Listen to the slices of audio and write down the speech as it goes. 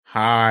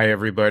Hi,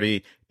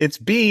 everybody. It's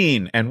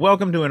Bean, and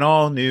welcome to an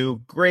all new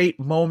Great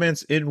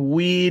Moments in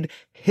Weed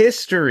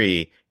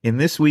History. In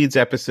this Weeds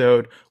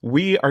episode,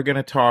 we are going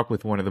to talk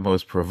with one of the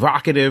most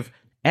provocative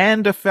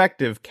and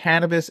effective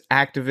cannabis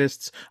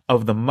activists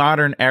of the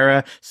modern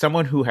era,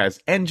 someone who has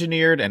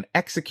engineered and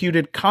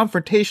executed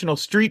confrontational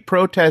street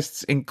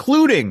protests,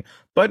 including,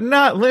 but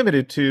not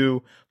limited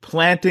to,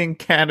 planting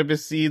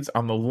cannabis seeds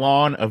on the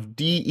lawn of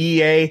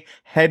DEA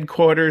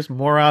headquarters,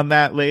 more on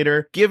that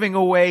later, giving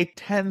away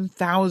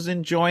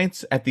 10,000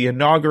 joints at the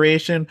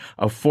inauguration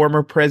of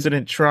former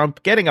President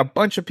Trump, getting a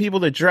bunch of people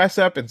to dress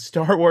up in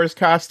Star Wars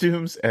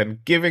costumes,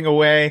 and giving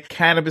away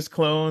cannabis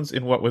clones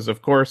in what was,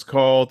 of course,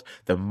 called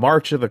the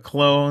March of the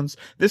Clones.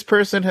 This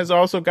person has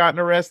also gotten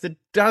arrested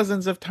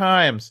dozens of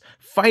times,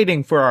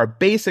 fighting for our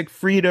basic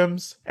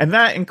freedoms, and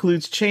that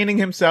includes chaining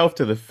himself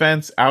to the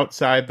fence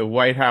outside the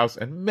White House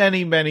and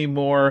many, many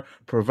more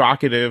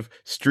provocative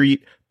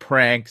street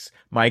pranks.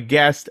 My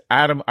guest,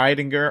 Adam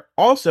Eidinger,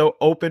 also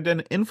opened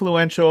an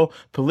influential,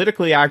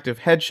 politically active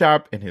head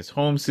shop in his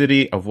home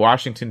city of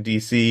Washington,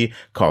 D.C.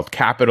 called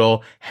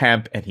Capital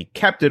Hemp, and he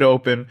kept it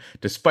open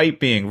despite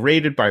being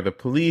raided by the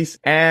police,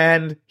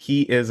 and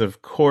he is,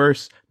 of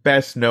course,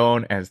 best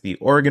known as the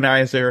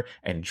organizer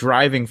and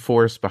driving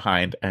force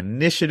behind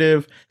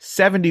Initiative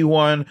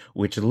 71,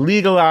 which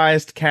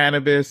legalized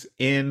cannabis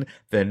in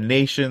the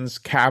nation's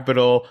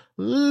capital,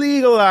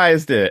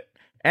 legalized it.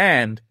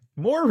 And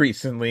more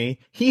recently,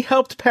 he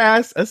helped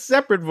pass a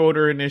separate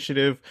voter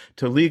initiative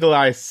to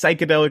legalize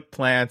psychedelic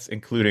plants,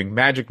 including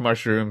magic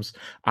mushrooms,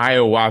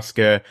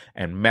 ayahuasca,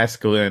 and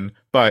mescaline.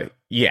 But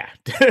yeah,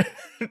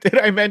 did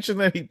I mention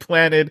that he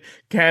planted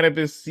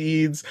cannabis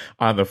seeds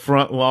on the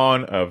front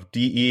lawn of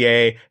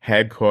DEA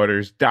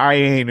headquarters?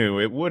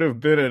 Dianu, it would have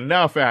been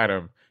enough,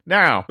 Adam.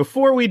 Now,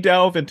 before we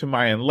delve into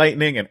my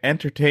enlightening and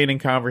entertaining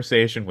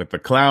conversation with the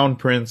clown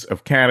prince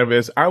of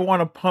cannabis, I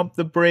want to pump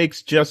the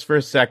brakes just for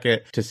a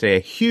second to say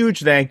a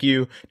huge thank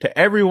you to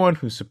everyone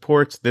who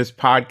supports this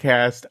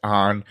podcast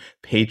on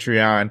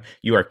Patreon.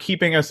 You are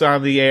keeping us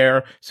on the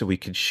air so we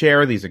can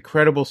share these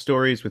incredible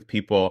stories with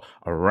people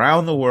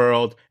around the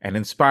world and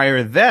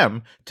inspire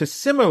them to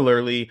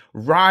similarly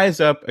rise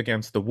up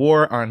against the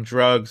war on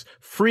drugs,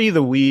 free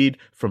the weed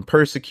from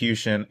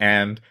persecution,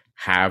 and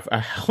have a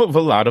hell of a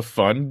lot of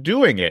fun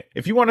doing it.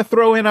 If you want to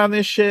throw in on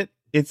this shit,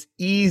 it's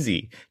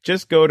easy.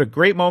 Just go to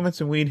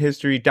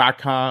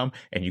greatmomentsandweedhistory.com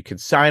and you can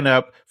sign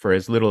up for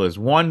as little as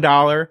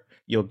 $1.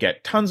 You'll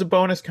get tons of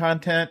bonus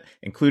content,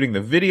 including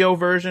the video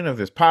version of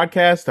this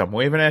podcast I'm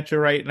waving at you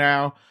right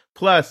now,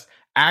 plus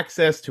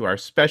access to our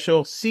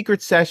special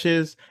secret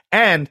sessions,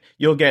 and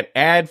you'll get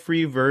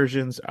ad-free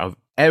versions of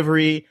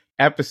every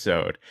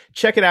episode.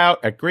 Check it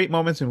out at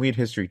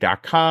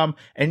greatmomentsandweedhistory.com,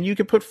 and you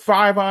can put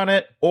 $5 on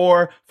it,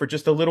 or for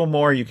just a little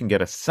more, you can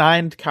get a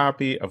signed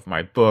copy of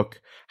my book,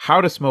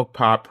 How to Smoke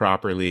Pot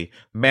Properly,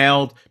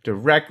 mailed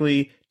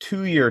directly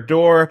to your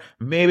door.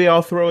 Maybe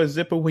I'll throw a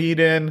zip of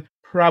weed in.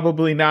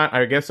 Probably not.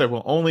 I guess I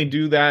will only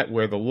do that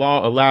where the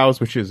law allows,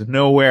 which is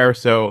nowhere.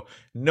 So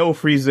no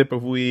free zip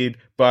of weed,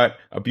 but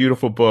a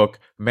beautiful book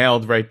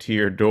mailed right to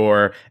your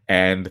door,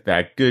 and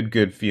that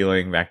good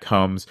feeling that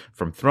comes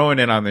from throwing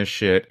in on this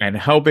shit and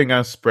helping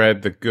us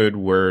spread the good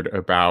word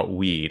about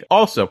weed.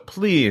 Also,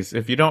 please,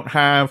 if you don't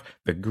have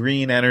the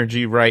green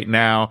energy right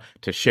now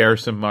to share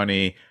some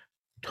money,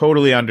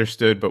 totally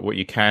understood, but what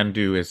you can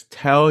do is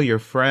tell your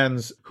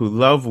friends who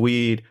love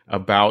weed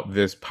about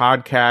this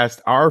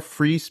podcast. Our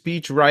free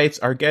speech rights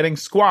are getting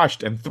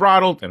squashed and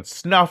throttled and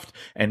snuffed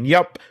and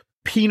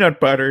peanut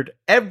buttered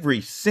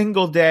every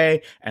single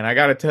day. And I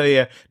gotta tell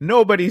you,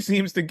 nobody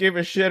seems to give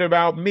a shit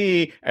about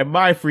me and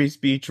my free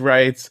speech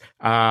rights.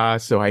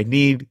 So I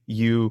need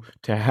you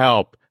to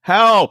help.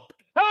 Help!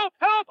 Help!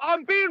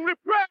 I'm being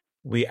repressed!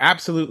 We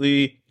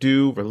absolutely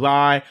do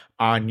rely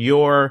on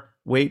your,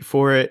 wait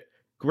for it,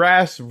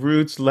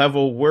 grassroots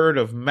level word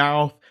of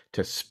mouth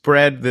to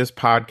spread this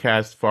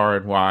podcast far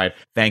and wide.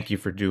 Thank you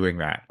for doing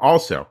that.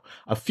 Also,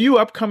 a few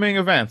upcoming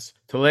events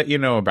to let you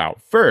know about.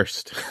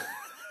 First,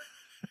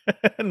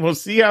 and we'll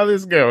see how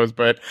this goes,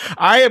 but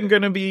I am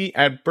going to be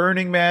at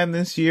Burning Man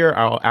this year.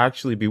 I'll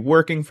actually be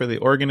working for the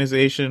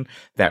organization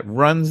that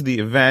runs the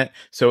event.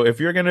 So if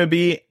you're going to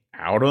be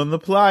out on the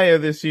playa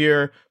this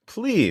year,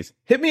 please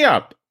hit me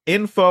up.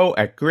 Info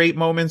at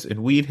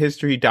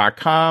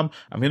greatmomentsandweedhistory.com.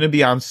 I'm going to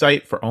be on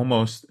site for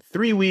almost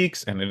 3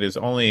 weeks, and it is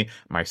only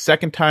my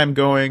second time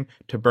going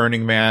to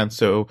Burning Man.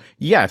 So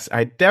yes,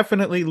 I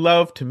definitely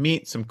love to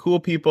meet some cool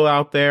people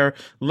out there.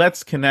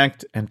 Let's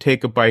connect and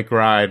take a bike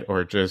ride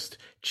or just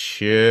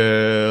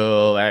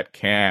chill at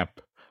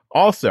camp.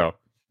 Also,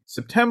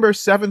 September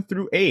 7th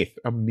through 8th,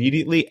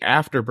 immediately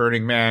after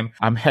Burning Man,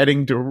 I'm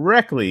heading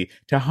directly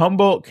to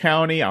Humboldt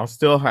County. I'll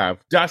still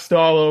have dust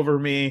all over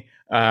me.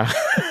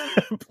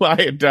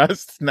 Playa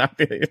dust, not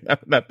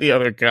the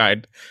other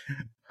kind.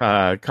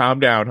 Calm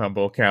down,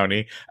 Humboldt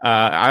County.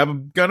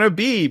 I'm gonna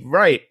be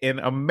right in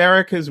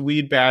America's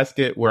Weed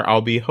Basket, where I'll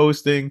be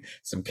hosting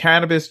some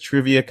cannabis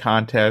trivia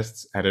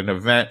contests at an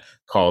event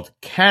called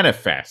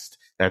Cannafest.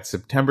 That's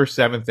September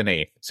 7th and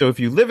 8th. So if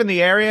you live in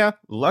the area,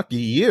 lucky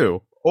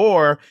you.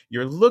 or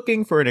you're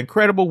looking for an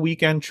incredible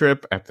weekend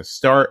trip at the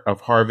start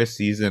of harvest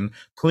season,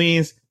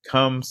 please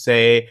come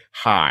say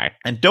hi.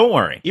 And don't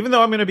worry, even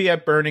though I'm going to be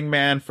at Burning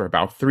Man for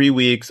about 3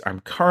 weeks, I'm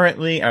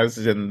currently, as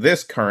in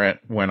this current,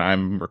 when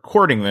I'm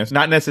recording this,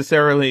 not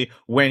necessarily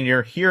when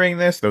you're hearing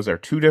this. Those are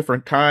two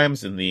different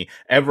times in the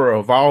ever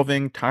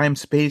evolving time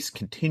space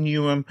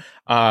continuum.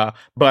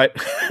 But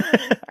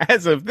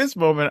as of this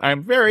moment,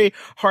 I'm very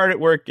hard at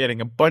work getting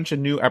a bunch of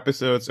new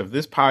episodes of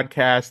this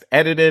podcast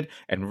edited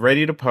and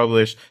ready to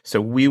publish.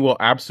 So we will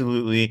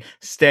absolutely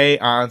stay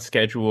on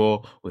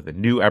schedule with a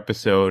new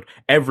episode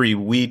every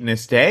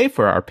Weedness Day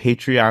for our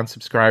Patreon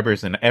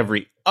subscribers and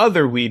every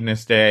other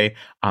Weedness Day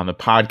on the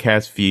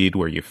podcast feed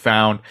where you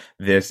found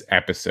this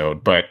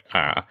episode. But,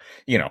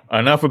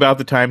 enough about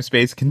the time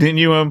space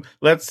continuum.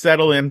 Let's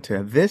settle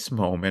into this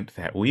moment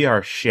that we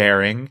are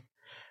sharing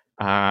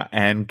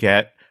and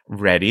get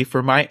ready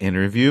for my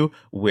interview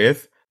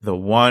with the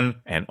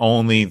one and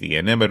only, the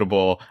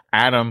inimitable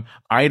Adam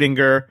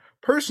Eidinger.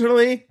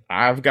 Personally,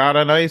 I've got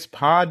a nice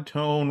pod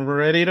tone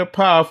ready to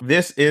puff.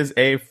 This is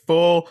a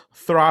full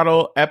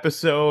throttle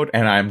episode,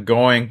 and I'm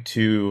going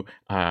to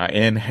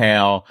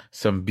inhale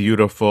some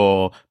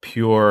beautiful,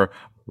 pure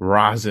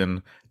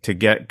rosin to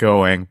get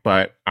going,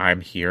 but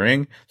I'm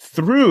hearing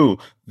through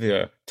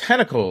the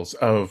tentacles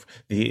of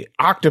the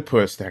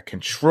octopus that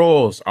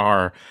controls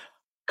our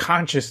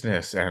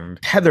consciousness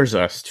and tethers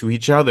us to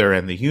each other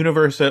and the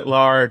universe at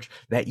large,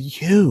 that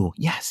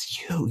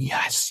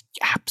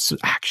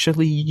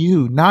actually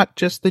you, not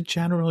just the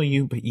general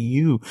you, but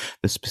you,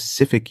 the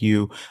specific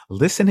you,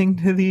 listening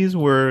to these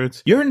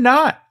words, you're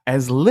not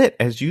as lit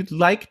as you'd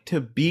like to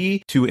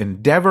be to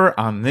endeavor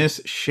on this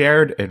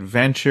shared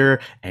adventure,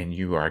 and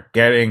you are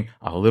getting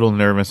a little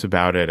nervous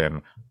about it,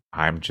 and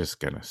I'm just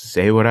gonna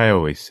say what I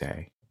always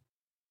say.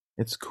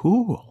 It's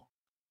cool.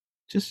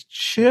 Just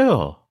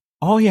chill.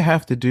 All you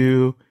have to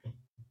do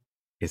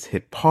is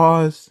hit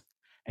pause,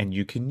 and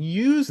you can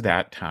use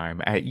that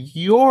time at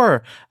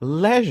your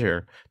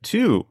leisure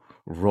to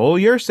roll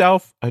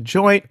yourself a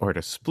joint, or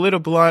to split a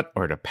blunt,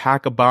 or to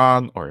pack a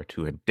bong, or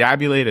to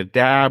endabulate a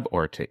dab,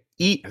 or to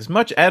eat as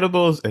much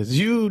edibles as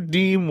you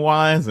deem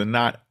wise, and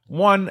not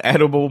one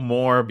edible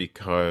more,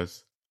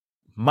 because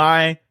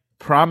my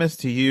promise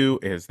to you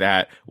is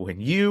that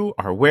when you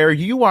are where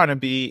you want to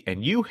be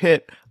and you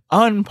hit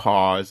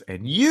unpause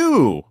and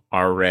you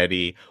are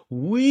ready,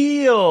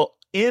 we'll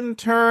in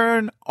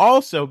turn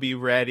also be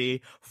ready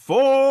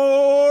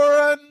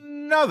for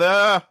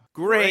another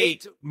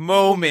great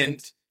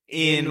moment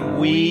in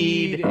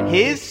weed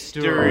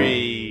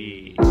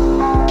history.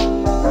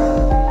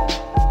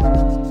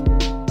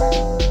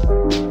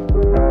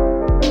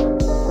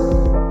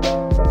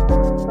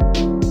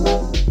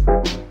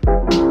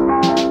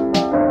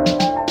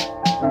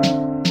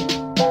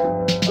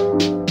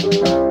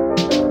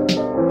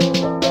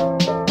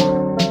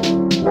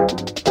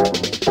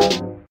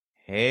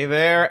 Hey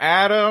there,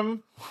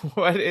 Adam.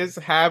 What is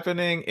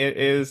happening? It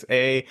is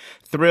a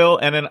thrill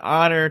and an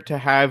honor to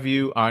have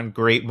you on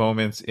Great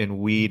Moments in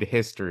Weed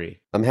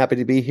History. I'm happy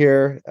to be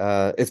here.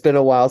 It's been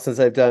a while since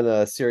I've done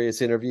a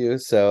serious interview,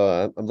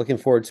 so I'm looking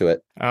forward to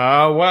it.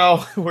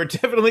 Well, we're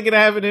definitely going to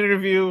have an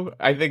interview.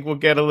 I think we'll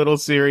get a little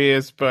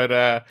serious,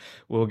 but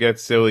we'll get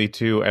silly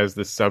too, as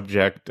the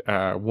subject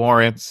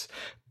warrants.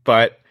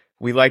 But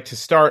we like to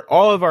start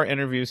all of our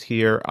interviews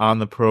here on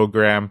the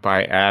program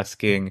by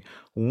asking,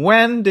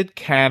 when did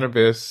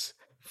cannabis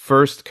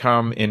first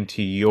come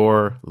into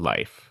your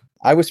life?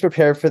 I was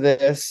prepared for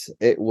this.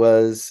 It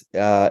was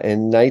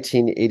in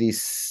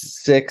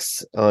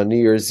 1986 on New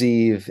Year's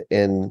Eve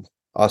in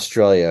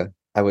Australia.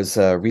 I was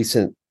a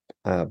recent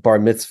bar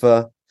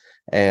mitzvah,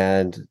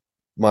 and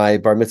my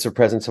bar mitzvah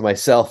present to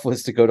myself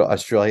was to go to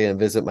Australia and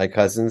visit my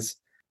cousins.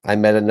 I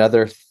met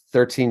another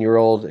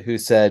 13-year-old who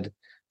said,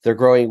 "They're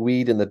growing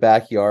weed in the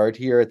backyard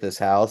here at this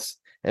house.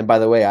 And by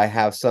the way, I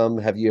have some.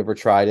 Have you ever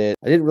tried it?"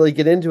 I didn't really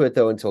get into it,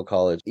 though, until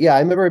college. Yeah, I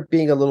remember it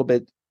being a little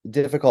bit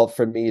difficult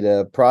for me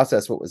to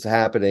process what was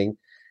happening.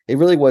 It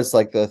really was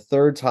like the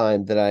third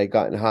time that I had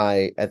gotten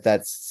high at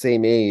that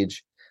same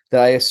age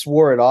that I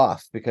swore it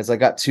off because I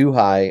got too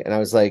high. And I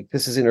was like,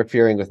 this is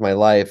interfering with my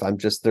life. I'm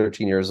just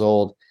 13 years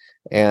old.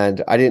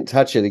 And I didn't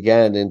touch it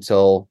again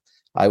until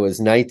I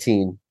was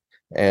 19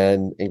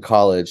 and in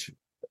college.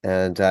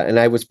 And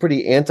I was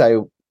pretty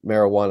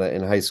anti-marijuana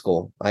in high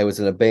school. I was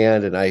in a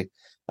band, and I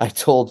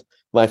told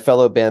my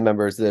fellow band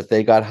members that if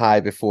they got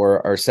high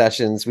before our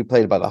sessions, we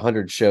played about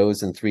 100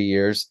 shows in 3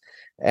 years.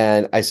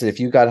 And I said, if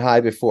you got high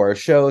before our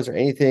shows or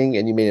anything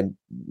and you made a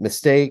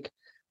mistake,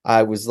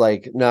 I was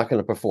like, not going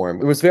to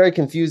perform. It was very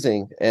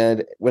confusing.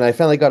 And when I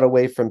finally got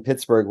away from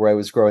Pittsburgh, where I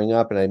was growing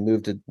up, and I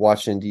moved to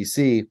Washington,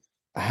 D.C.,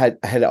 I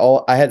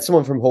had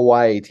someone from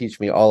Hawaii teach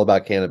me all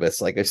about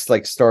cannabis. Like, it's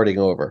like starting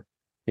over,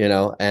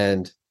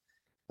 and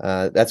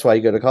that's why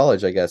you go to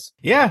college, I guess.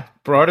 Yeah,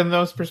 broaden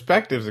those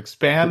perspectives,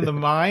 expand the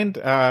mind.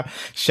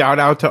 Shout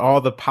out to all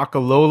the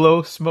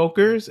Pakalolo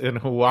smokers in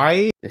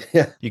Hawaii.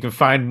 Yeah. You can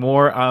find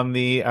more on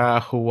the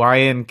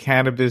Hawaiian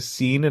cannabis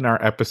scene in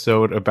our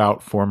episode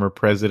about former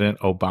President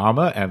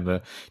Obama and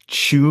the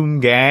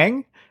Choom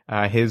Gang.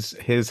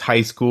 his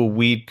high school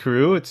weed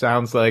crew. It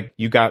sounds like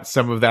you got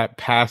some of that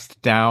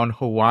passed down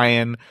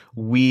Hawaiian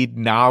weed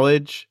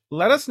knowledge.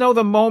 Let us know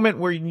the moment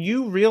where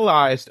you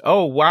realized,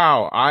 oh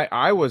wow,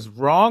 I was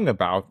wrong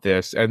about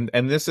this, and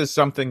this is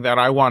something that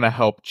I want to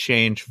help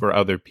change for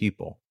other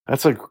people.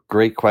 That's a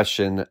great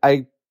question.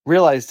 I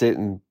realized it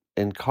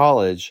in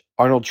college.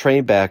 Arnold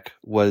Trainbeck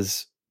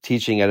was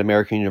teaching at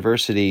American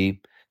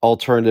University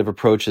alternative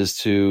approaches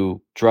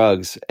to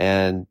drugs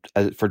and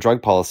for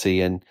drug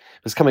policy, and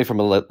it was coming from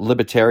a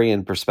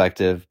libertarian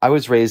perspective. I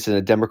was raised in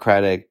a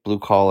democratic blue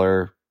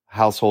collar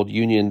household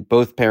union,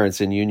 both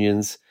parents in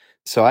unions.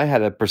 So I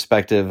had a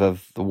perspective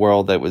of the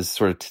world that was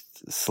sort of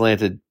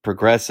slanted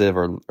progressive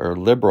or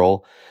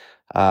liberal.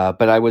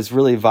 But I was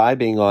really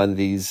vibing on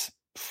these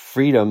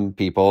freedom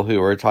people who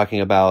were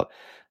talking about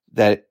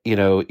that,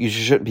 you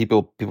shouldn't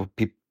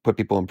put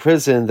people in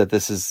prison, that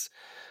this is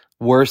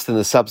worse than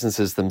the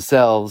substances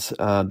themselves.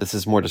 This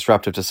is more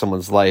disruptive to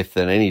someone's life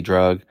than any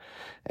drug.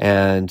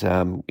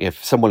 And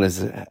if someone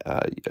is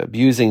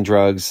abusing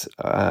drugs,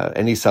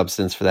 any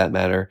substance for that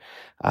matter,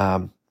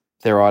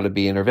 there ought to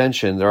be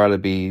intervention. There ought to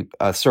be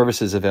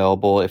services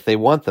available if they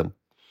want them.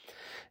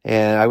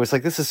 And I was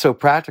like, this is so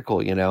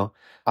practical,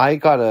 I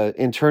got an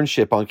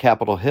internship on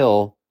Capitol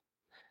Hill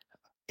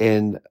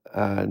in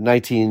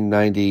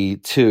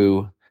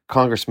 1992.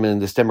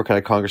 This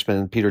Democratic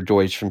congressman, Peter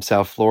Deutsch from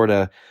South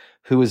Florida,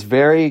 who was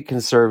very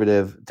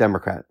conservative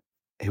Democrat.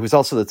 He was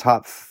also the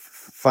top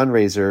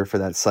fundraiser for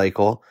that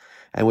cycle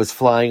and was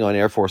flying on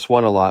Air Force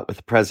One a lot with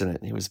the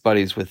president. He was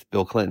buddies with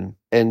Bill Clinton.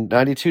 In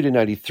 92 to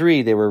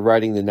 93, they were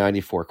writing the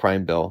 94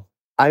 crime bill.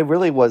 I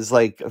really was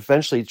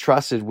eventually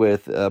trusted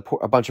with a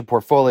bunch of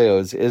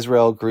portfolios,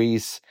 Israel,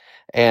 Greece,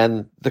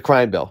 and the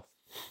crime bill.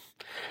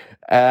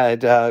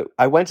 And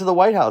I went to the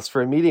White House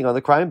for a meeting on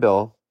the crime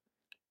bill.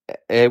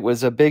 It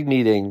was a big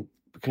meeting.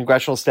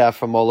 Congressional staff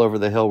from all over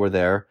the Hill were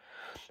there.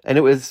 And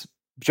it was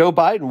Joe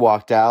Biden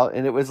walked out,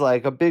 and it was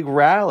like a big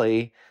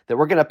rally that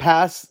we're going to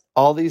pass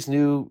all these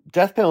new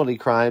death penalty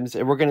crimes,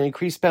 and we're going to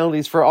increase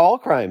penalties for all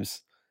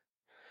crimes.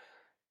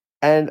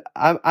 And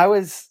I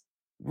was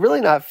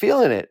really not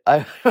feeling it.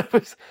 I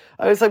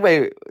was like,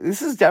 wait,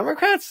 this is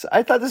Democrats?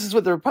 I thought this is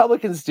what the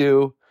Republicans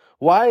do.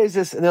 Why is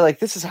this? And they're like,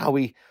 this is how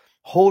we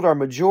hold our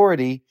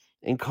majority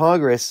in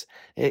Congress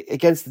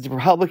against the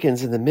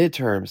Republicans in the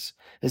midterms,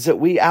 is that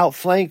we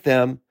outflank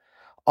them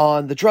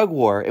on the drug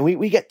war, and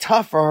we get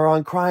tougher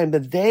on crime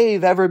than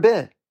they've ever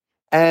been.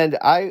 And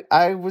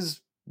I was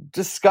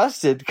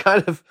disgusted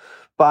kind of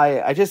by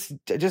it. I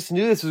just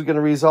knew this was going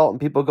to result in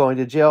people going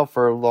to jail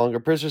for longer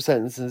prison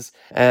sentences.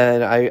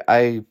 And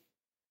I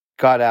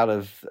got out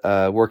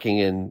of working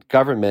in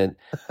government.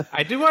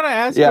 I do want to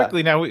ask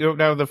quickly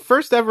now, the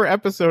first ever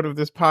episode of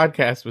this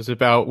podcast was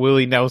about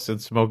Willie Nelson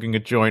smoking a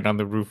joint on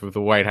the roof of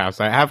the White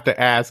House. I have to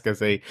ask,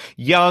 as a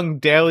young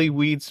daily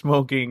weed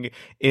smoking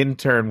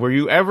intern, were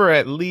you ever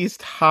at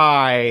least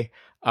high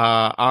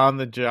on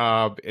the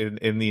job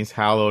in these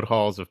hallowed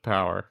halls of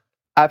power?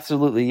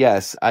 Absolutely,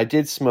 yes. I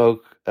did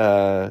smoke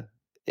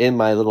in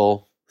my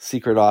little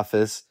secret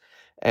office.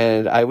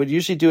 And I would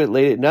usually do it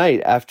late at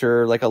night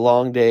after a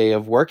long day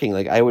of working.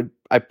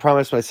 I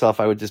promised myself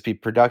I would just be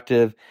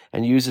productive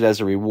and use it as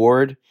a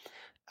reward.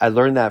 I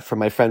learned that from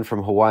my friend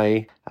from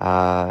Hawaii.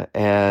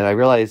 And I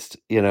realized,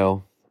 I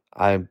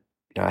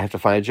have to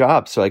find a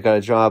job. So I got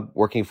a job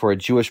working for a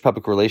Jewish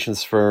public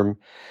relations firm.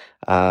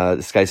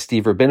 This guy,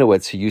 Steve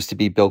Rabinowitz, who used to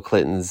be Bill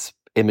Clinton's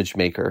image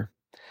maker.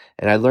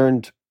 And I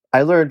learned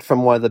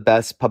from one of the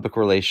best public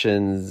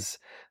relations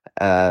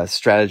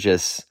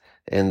strategists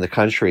in the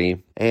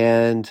country.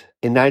 And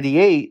in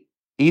 98,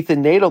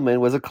 Ethan Nadelman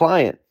was a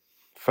client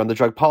from the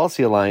Drug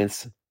Policy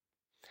Alliance,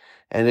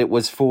 and it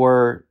was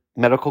for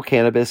medical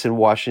cannabis in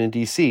Washington,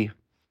 D.C.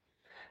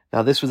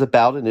 Now, this was a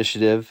ballot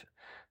initiative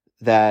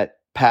that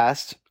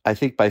passed, I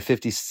think, by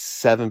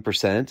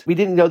 57%. We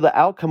didn't know the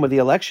outcome of the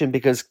election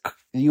because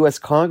the U.S.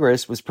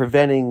 Congress was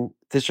preventing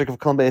District of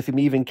Columbia from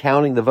even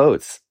counting the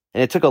votes.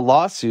 And it took a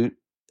lawsuit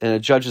and a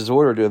judge's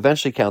order to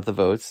eventually count the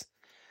votes.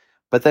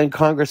 But then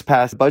Congress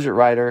passed a budget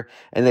rider,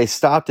 and they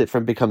stopped it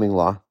from becoming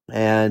law.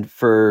 And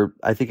for,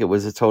 I think it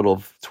was a total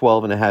of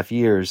 12 and a half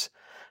years,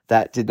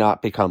 that did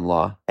not become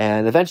law.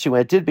 And eventually,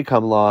 when it did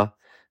become law,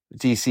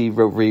 DC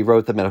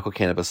rewrote the medical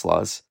cannabis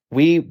laws.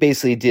 We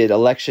basically did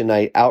election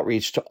night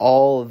outreach to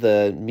all of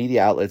the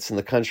media outlets in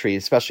the country,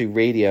 especially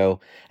radio,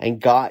 and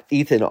got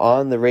Ethan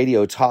on the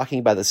radio talking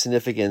about the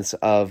significance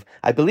of,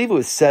 I believe it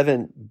was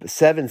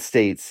seven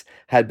states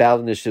had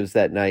ballot initiatives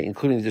that night,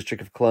 including the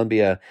District of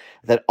Columbia,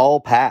 that all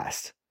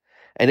passed.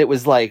 And it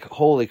was like,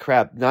 holy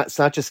crap, it's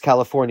not just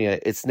California,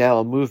 it's now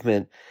a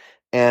movement.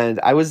 And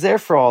I was there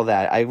for all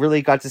that. I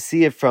really got to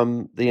see it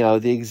from,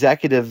 the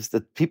executives,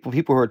 the people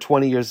who are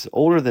 20 years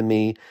older than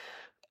me.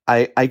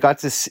 I got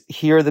to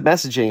hear the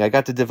messaging. I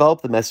got to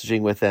develop the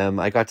messaging with them.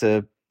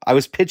 I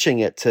was pitching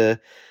it to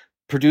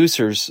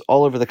producers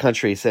all over the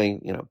country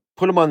saying,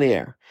 put him on the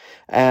air.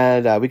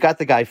 And we got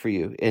the guy for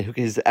you. And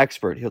he's an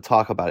expert. He'll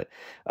talk about it.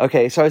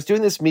 Okay, so I was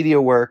doing this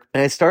media work,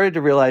 and I started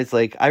to realize,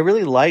 like, I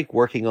really like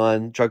working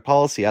on drug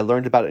policy. I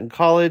learned about it in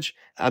college.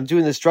 I'm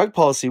doing this drug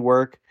policy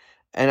work,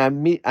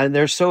 and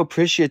they're so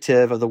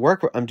appreciative of the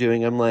work I'm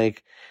doing. I'm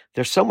like,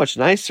 they're so much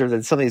nicer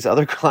than some of these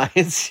other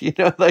clients,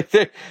 like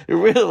they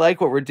really like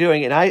what we're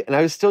doing. And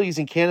I was still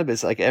using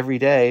cannabis like every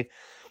day.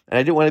 And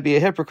I didn't want to be a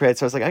hypocrite.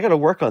 So I was like, I got to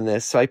work on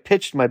this. So I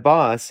pitched my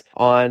boss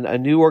on a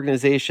new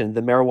organization,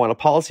 the Marijuana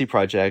Policy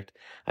Project.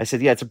 I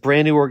said, yeah, it's a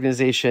brand new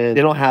organization.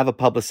 They don't have a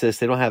publicist.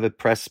 They don't have a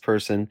press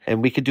person.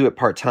 And we could do it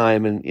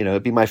part-time. And,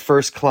 it'd be my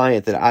first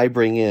client that I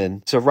bring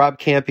in. So Rob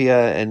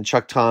Campia and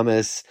Chuck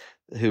Thomas,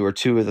 who are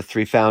two of the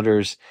three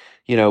founders,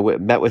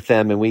 met with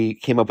them, and we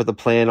came up with a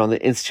plan on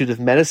the Institute of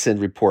Medicine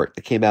report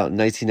that came out in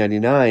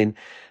 1999,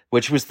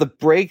 which was the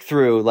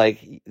breakthrough.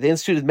 Like, the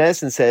Institute of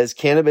Medicine says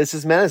cannabis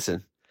is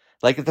medicine.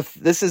 Like,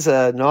 this is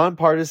a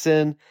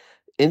nonpartisan,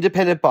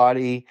 independent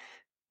body.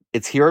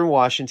 It's here in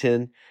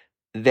Washington.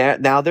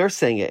 Now they're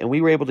saying it, and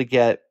we were able to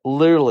get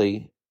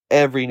literally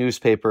every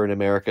newspaper in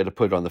America to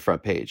put it on the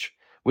front page.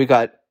 We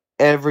got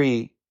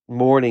every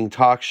morning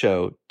talk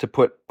show to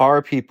put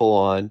our people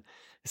on,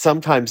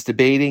 sometimes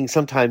debating,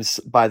 sometimes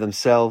by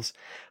themselves.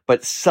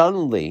 But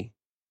suddenly,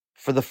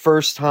 for the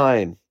first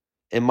time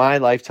in my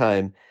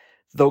lifetime,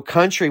 the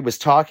country was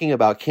talking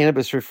about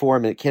cannabis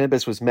reform and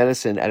cannabis was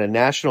medicine at a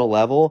national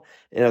level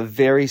in a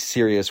very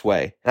serious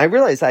way. And I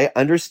realized I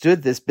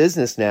understood this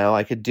business now.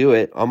 I could do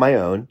it on my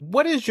own.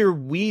 What is your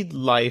weed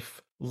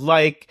life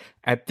like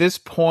at this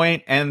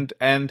point? And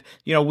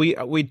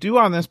we do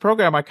on this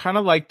program, I kind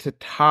of like to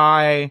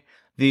tie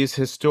these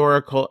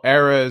historical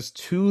eras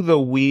to the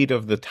weed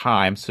of the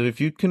time. So if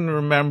you can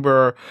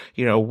remember,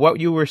 what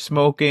you were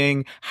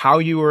smoking, how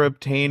you were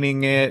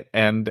obtaining it,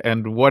 and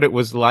what it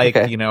was like,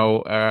 Okay.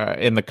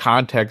 in the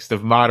context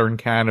of modern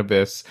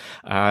cannabis,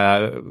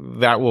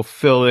 that will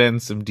fill in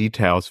some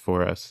details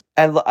for us.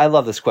 I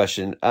love this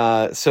question.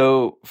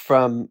 So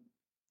from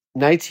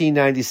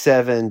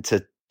 1997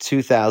 to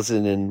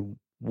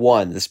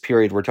 2001, this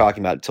period we're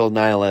talking about, till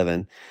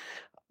 9/11,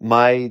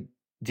 my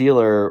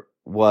dealer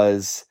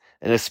was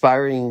an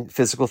aspiring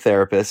physical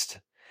therapist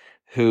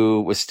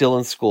who was still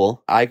in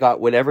school. I got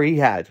whatever he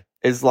had,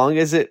 as long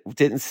as it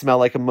didn't smell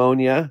like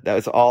ammonia. That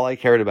was all I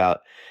cared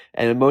about.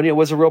 And ammonia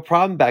was a real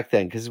problem back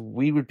then, because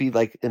we would be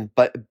like in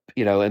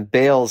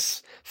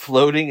bales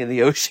floating in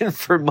the ocean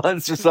for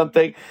months or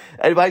something.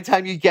 And by the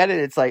time you get it,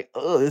 it's like,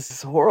 oh, this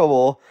is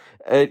horrible.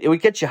 It would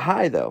get you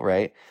high though,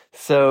 right?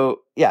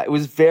 So yeah, it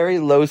was very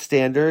low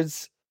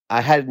standards.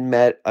 I hadn't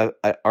met an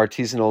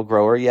artisanal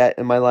grower yet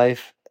in my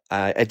life.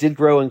 I did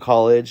grow in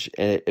college,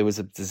 and it was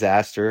a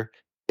disaster.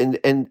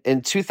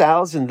 In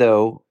 2000,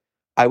 though,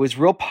 I was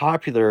real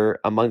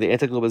popular among the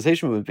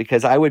anti-globalization movement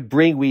because I would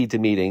bring weed to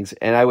meetings,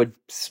 and I would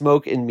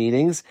smoke in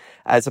meetings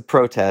as a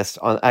protest.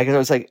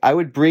 I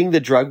would bring the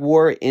drug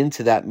war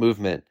into that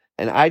movement,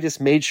 and I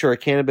just made sure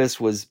cannabis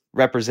was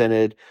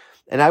represented.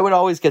 And I would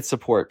always get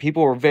support.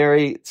 People were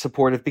very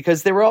supportive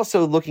because they were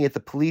also looking at the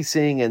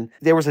policing, and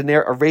there was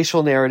a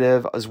racial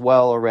narrative as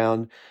well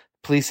around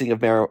policing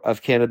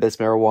of cannabis,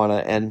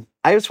 marijuana. And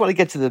I just want to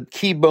get to the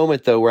key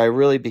moment, though, where I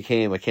really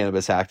became a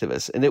cannabis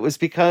activist. And it was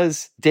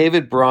because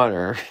David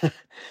Bronner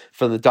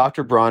from the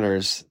Dr.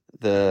 Bronner's,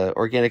 the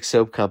organic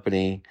soap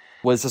company,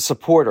 was a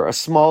supporter, a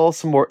small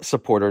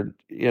supporter,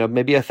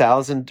 maybe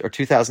 $1,000 or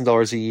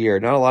 $2,000 a year,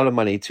 not a lot of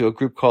money, to a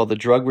group called the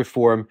Drug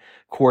Reform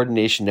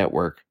Coordination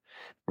Network,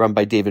 run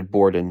by David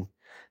Borden.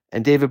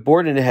 And David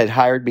Borden had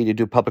hired me to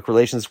do public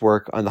relations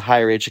work on the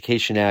Higher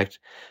Education Act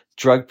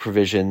drug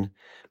provision,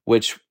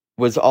 which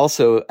was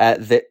also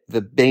at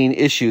the main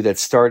issue that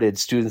started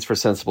Students for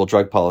Sensible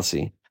Drug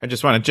Policy. I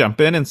just want to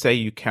jump in and say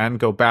you can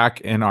go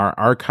back in our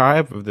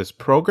archive of this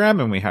program,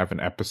 and we have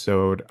an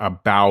episode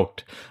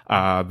about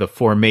the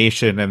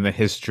formation and the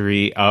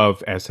history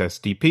of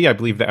SSDP. I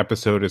believe the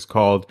episode is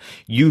called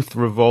Youth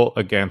Revolt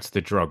Against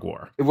the Drug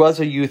War. It was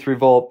a youth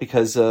revolt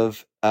because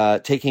of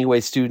taking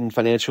away student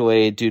financial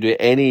aid due to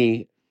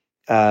any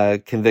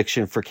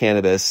conviction for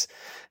cannabis.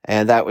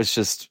 And that was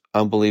just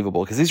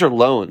unbelievable, because these are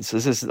loans.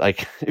 This is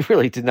like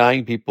really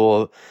denying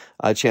people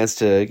a chance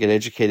to get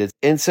educated.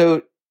 And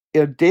so,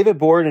 David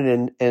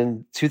Borden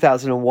in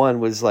 2001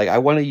 was like, I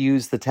want to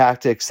use the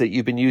tactics that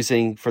you've been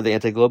using for the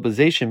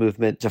anti-globalization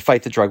movement to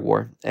fight the drug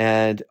war.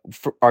 And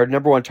our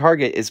number one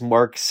target is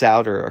Mark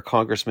Souder, a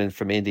congressman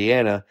from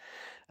Indiana.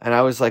 And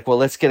I was like, well,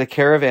 let's get a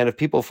caravan of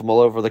people from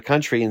all over the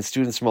country and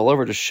students from all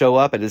over to show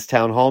up at his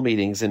town hall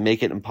meetings and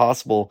make it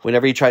impossible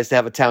whenever he tries to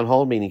have a town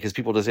hall meeting, because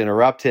people just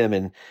interrupt him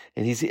and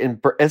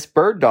it's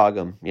bird dog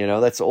him.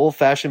 That's old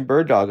fashioned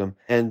bird dog him.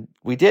 And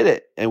we did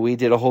it, and we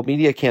did a whole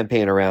media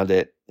campaign around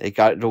it. It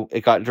got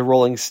into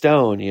Rolling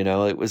Stone.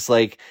 It was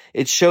like,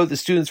 it showed the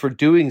students were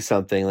doing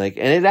something, and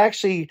it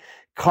actually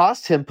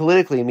cost him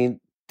politically. I mean,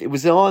 it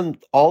was on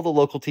all the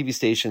local TV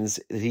stations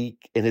in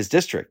his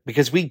district,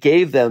 because we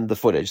gave them the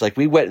footage. Like,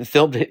 we went and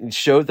filmed it and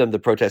showed them the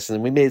protests,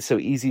 and we made it so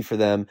easy for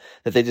them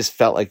that they just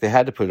felt like they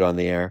had to put it on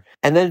the air.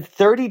 And then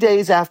 30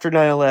 days after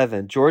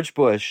 9/11, George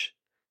Bush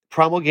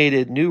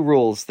promulgated new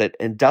rules that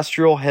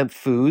industrial hemp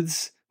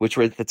foods, which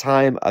were at the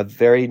time a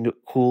very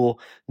cool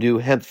new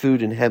hemp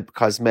food and hemp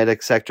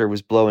cosmetic sector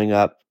was blowing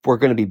up, were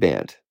going to be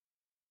banned,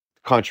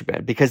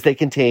 contraband, because they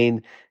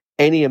contain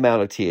any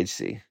amount of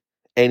THC,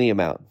 any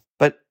amount.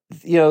 But,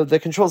 the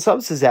Controlled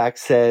Substances Act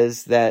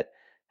says that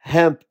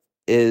hemp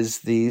is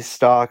the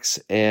stalks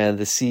and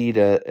the seed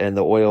and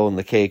the oil and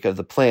the cake of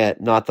the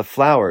plant, not the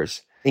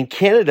flowers. In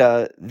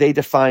Canada, they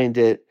defined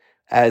it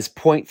as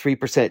 0.3%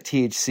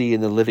 THC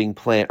in the living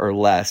plant or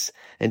less,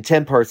 and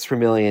 10 parts per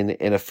million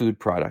in a food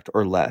product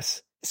or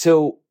less.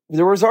 So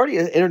there was already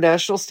an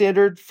international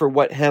standard for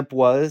what hemp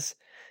was,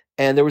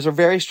 and there was a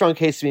very strong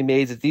case to be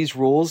made that these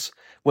rules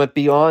went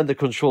beyond the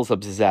Controlled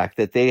Substances Act,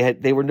 that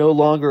they were no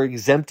longer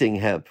exempting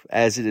hemp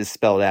as it is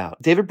spelled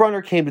out. David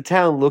Bronner came to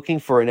town looking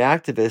for an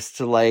activist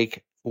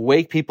to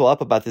wake people up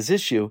about this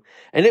issue,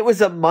 and it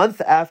was a month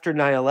after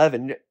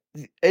 9/11.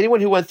 Anyone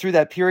who went through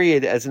that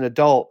period as an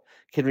adult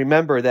can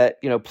remember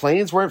that,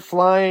 planes weren't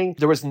flying.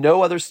 There was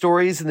no other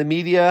stories in the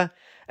media.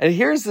 And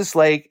here's this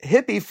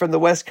hippie from the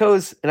West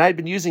Coast, and I'd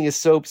been using his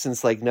soap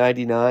since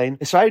 99.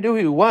 So I knew who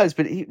he was,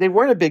 but they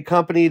weren't a big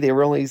company. They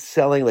were only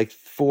selling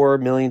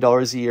 $4 million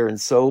a year in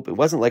soap. It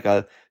wasn't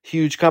a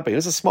huge company. It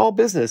was a small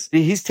business.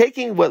 He's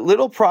taking what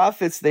little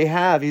profits they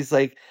have. He's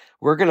like,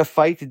 we're going to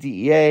fight the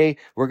DEA.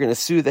 We're going to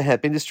sue the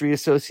Hemp Industry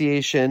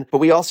Association, but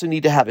we also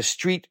need to have a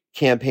street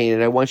campaign.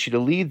 And I want you to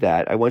lead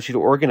that. I want you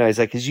to organize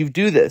that because you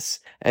do this.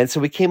 And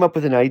so we came up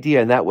with an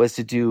idea, and that was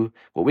to do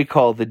what we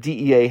call the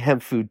DEA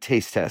hemp food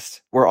taste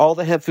test, where all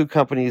the hemp food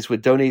companies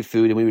would donate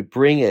food and we would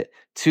bring it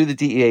to the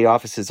DEA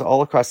offices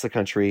all across the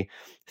country,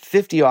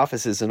 50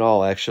 offices in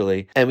all,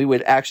 actually. And we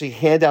would actually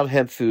hand out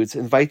hemp foods,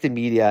 invite the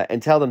media,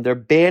 and tell them they're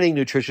banning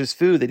nutritious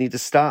food. They need to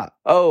stop.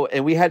 Oh,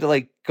 and we had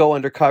to go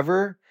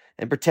undercover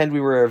and pretend we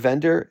were a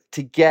vendor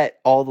to get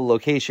all the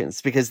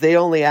locations because they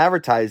only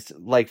advertised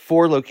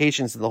 4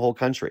 locations in the whole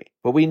country.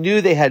 But we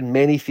knew they had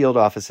many field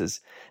offices,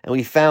 and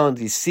we found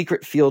these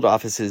secret field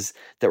offices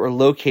that were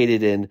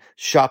located in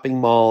shopping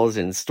malls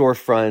and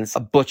storefronts, a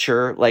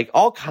butcher,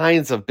 all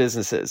kinds of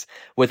businesses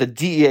with a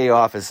DEA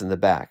office in the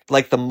back,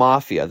 like the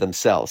mafia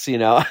themselves,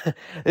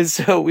 And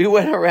so we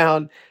went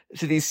around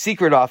to these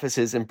secret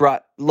offices and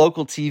brought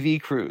local TV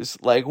crews.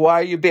 Why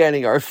are you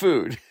banning our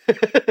food?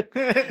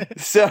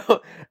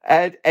 So,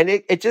 and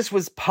it just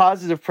was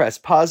positive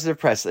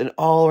press, and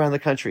all around the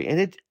country.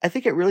 And I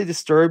think it really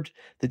disturbed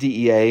the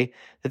DEA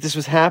that this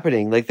was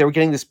happening. They were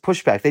getting this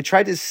pushback. They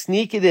tried to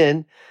sneak it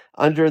in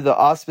under the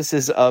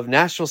auspices of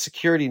national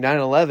security,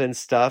 9/11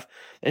 stuff.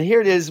 And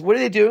here it is. What are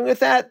they doing with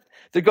that?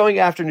 They're going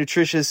after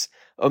nutritious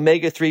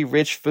omega-3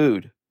 rich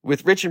food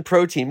rich in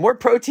protein, more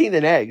protein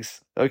than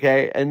eggs.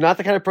 Okay. And not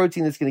the kind of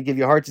protein that's going to give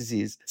you heart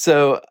disease.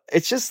 So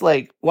it's just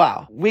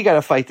wow, we got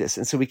to fight this.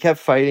 And so we kept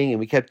fighting and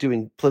we kept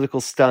doing political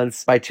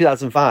stunts. By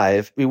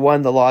 2005, we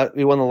won the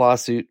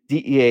lawsuit.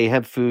 DEA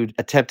hemp food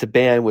attempt to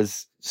ban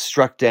was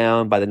struck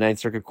down by the Ninth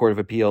Circuit Court of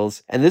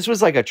Appeals. And this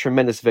was a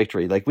tremendous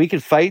victory. We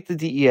could fight the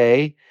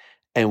DEA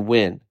and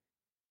win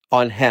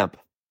on hemp.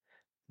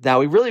 Now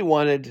we really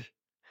wanted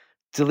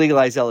to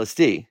legalize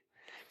LSD.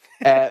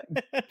 At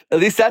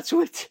least that's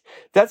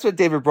what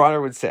David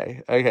Bronner would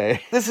say.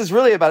 Okay, this is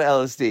really about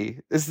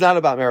LSD. This is not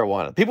about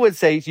marijuana. People would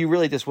say, "You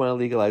really just want to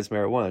legalize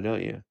marijuana,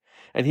 don't you?"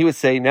 And he would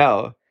say,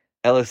 "No,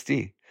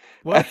 LSD."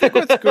 Well, I think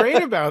what's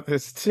great about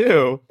this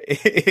too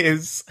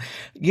is,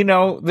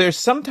 there's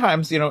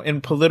sometimes,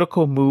 in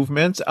political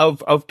movements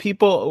of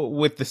people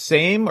with the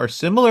same or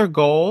similar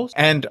goals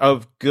and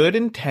of good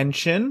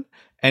intention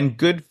and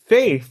good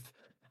faith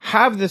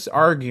have this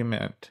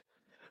argument.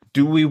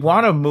 Do we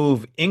want to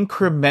move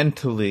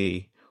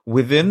incrementally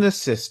within the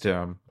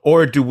system,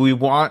 or do we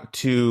want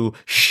to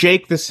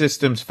shake the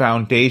system's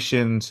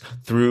foundations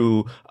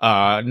through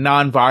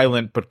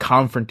nonviolent but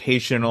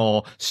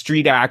confrontational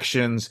street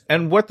actions?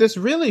 And what this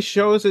really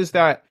shows is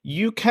that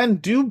you can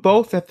do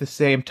both at the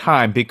same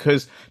time,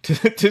 because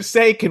to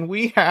say, can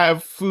we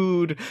have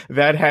food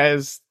that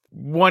has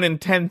 1 in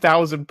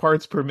 10,000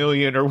 parts per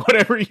million or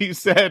whatever you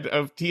said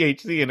of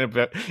THC in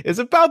it is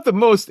about the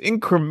most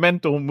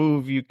incremental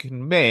move you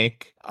can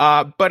make.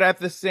 But at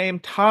the same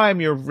time,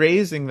 you're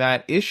raising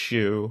that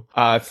issue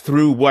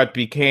through what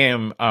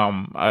became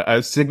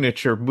a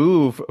signature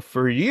move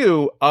for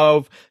you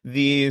of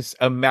these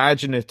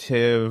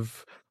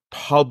imaginative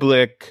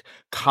public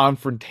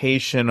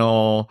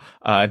confrontational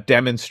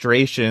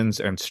demonstrations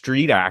and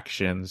street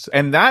actions.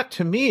 And that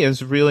to me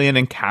is really an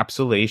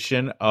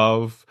encapsulation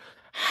of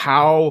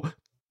how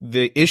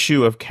the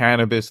issue of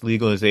cannabis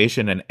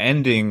legalization and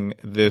ending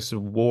this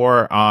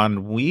war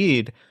on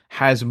weed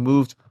has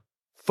moved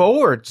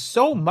forward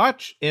so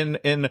much in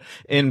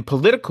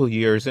political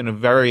years in a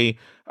very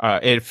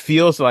it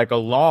feels like a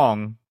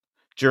long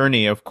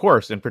journey, of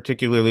course, and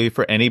particularly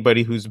for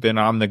anybody who's been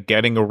on the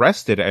getting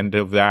arrested end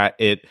of that,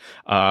 it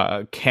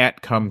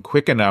can't come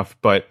quick enough.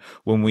 But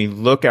when we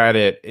look at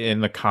it in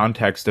the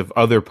context of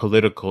other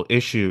political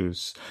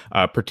issues,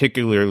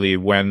 particularly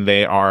when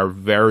they are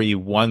very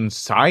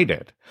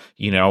one-sided,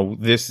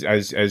 This,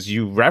 as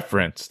you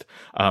referenced,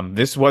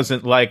 this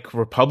wasn't like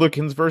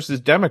Republicans versus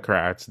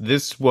Democrats.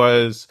 This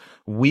was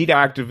weed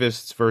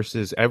activists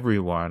versus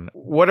everyone.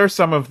 What are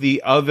some of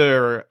the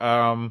other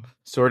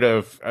sort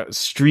of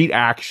street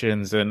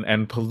actions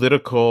and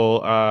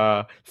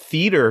political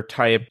theater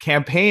type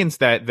campaigns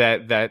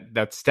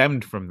that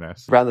stemmed from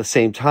this? Around the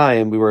same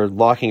time, we were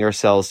locking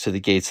ourselves to the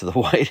gates of the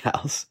White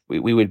House.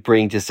 We would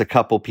bring just a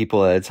couple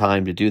people at a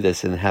time to do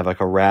this and have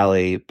like a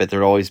rally, but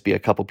there'd always be a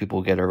couple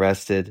people get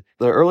arrested.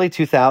 The early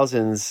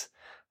 2000s,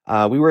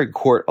 we were in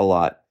court a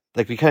lot.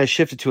 Like we kind of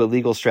shifted to a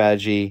legal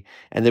strategy,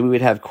 and then we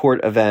would have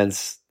court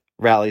events,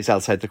 rallies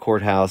outside the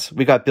courthouse.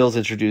 We got bills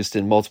introduced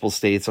in multiple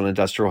states on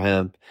industrial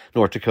hemp,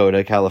 North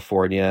Dakota,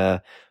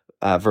 California,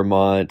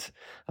 Vermont.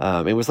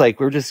 It was like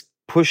we were just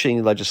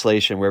pushing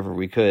legislation wherever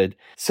we could.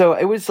 So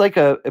it was like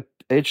a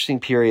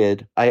interesting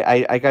period.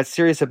 I got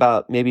serious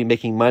about maybe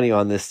making money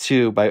on this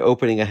too by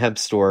opening a hemp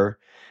store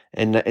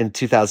in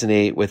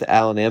 2008 with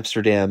Alan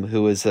Amsterdam,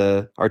 who was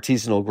a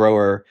artisanal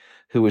grower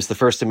who was the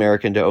first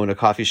American to own a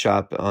coffee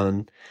shop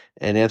in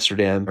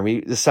Amsterdam. And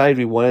we decided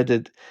we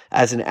wanted to,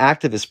 as an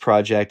activist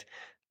project,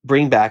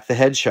 bring back the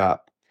head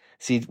shop.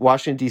 See,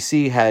 Washington,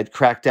 D.C. had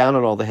cracked down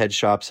on all the head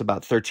shops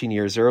about 13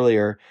 years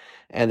earlier,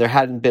 and there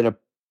hadn't been a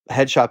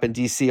head shop in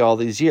DC all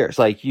these years.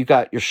 Like you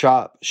got your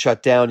shop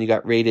shut down, you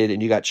got raided,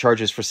 and you got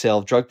charges for sale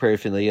of drug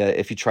paraphernalia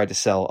if you tried to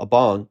sell a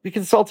bong. We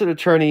consulted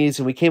attorneys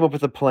and we came up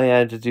with a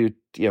plan to do,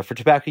 for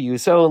tobacco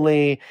use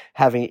only,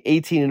 having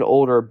 18 and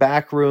older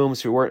back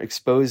rooms so we weren't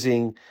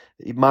exposing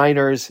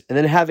minors, and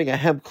then having a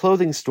hemp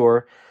clothing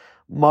store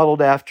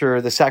modeled after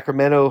the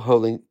Sacramento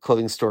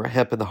clothing store,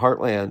 Hemp in the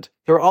Heartland.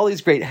 There were all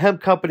these great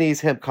hemp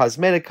companies, hemp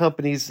cosmetic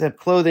companies, hemp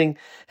clothing,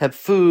 hemp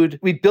food.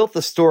 We built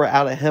the store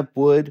out of hemp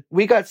wood.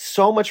 We got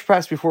so much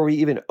press before we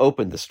even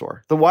opened the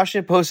store. The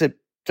Washington Post had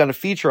done a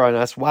feature on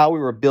us while we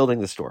were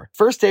building the store.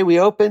 First day we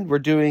opened, we're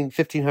doing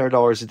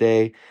 $1,500 a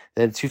day,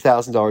 then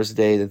 $2,000 a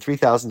day, then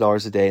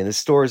 $3,000 a day, and the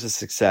store is a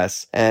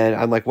success. And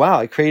I'm like, wow,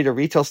 I created a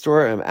retail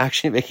store. I'm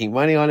actually making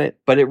money on it.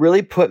 But it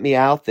really put me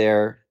out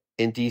there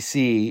in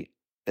DC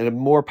in a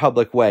more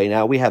public way.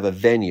 Now we have a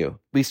venue.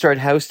 We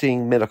started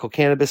hosting medical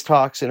cannabis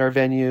talks in our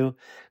venue.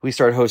 We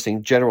started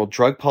hosting general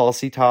drug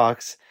policy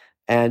talks.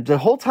 And the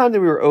whole time that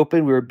we were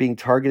open, we were being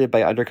targeted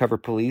by undercover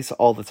police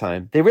all the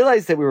time. They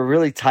realized that we were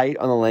really tight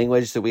on the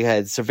language, that we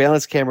had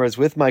surveillance cameras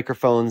with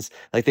microphones,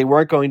 like they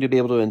weren't going to be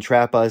able to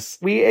entrap us.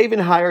 We even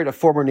hired a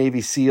former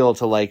Navy SEAL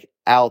to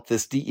out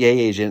this DEA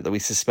agent that we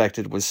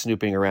suspected was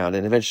snooping around.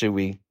 And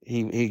eventually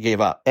he gave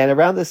up. And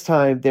around this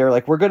time, they were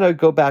like, we're going to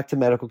go back to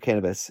medical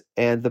cannabis.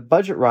 And the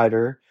budget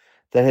rider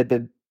that had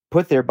been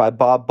put there by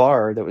Bob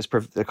Barr, that was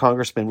the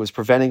congressman, was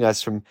preventing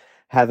us from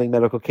having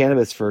medical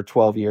cannabis for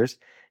 12 years.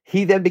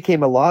 He then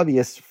became a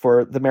lobbyist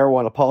for the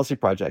Marijuana Policy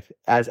Project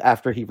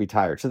after he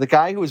retired. So the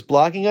guy who was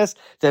blocking us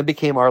then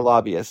became our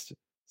lobbyist.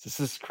 This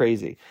is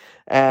crazy.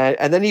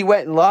 And then he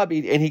went and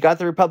lobbied, and he got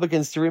the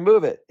Republicans to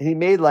remove it. And he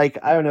made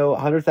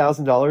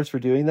 $100,000 for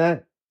doing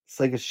that. It's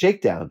like a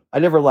shakedown. I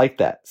never liked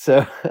that.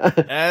 So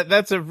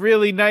that's a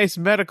really nice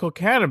medical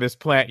cannabis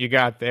plant you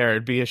got there.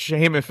 It'd be a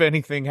shame if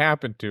anything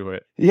happened to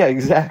it. Yeah,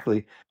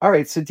 exactly. All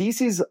right. So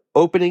DC's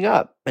opening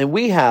up, and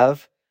we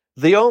have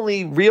the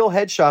only real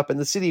head shop in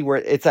the city where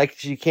it's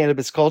actually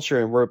cannabis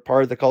culture, and we're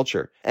part of the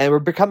culture. And we're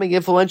becoming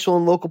influential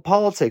in local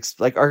politics.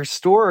 Like our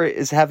store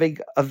is having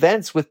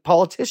events with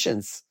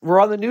politicians. We're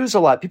on the news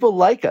a lot. People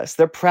like us.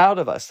 They're proud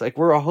of us. Like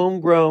we're a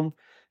homegrown,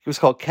 it was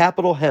called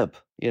Capital Hemp.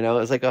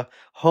 It's like a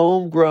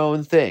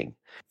homegrown thing.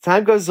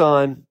 Time goes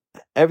on.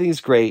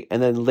 Everything's great.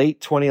 And then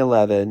late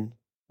 2011,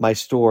 my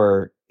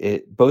store,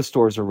 both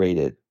stores are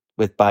raided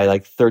by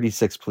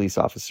 36 police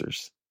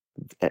officers.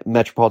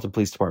 Metropolitan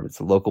Police Departments,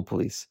 the local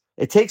police.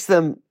 It takes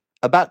them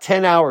about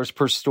 10 hours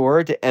per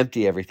store to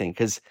empty everything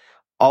because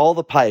all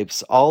the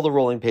pipes, all the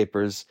rolling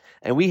papers,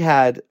 and we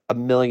had $1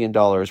 million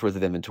worth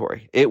of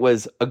inventory. It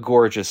was a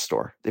gorgeous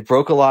store. They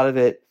broke a lot of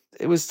it.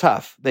 It was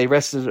tough. They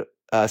arrested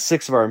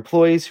 6 of our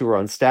employees who were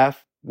on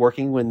staff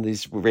working when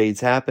these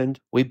raids happened.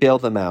 We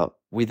bailed them out.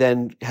 We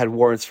then had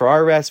warrants for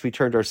our arrest. We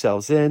turned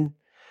ourselves in.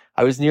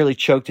 I was nearly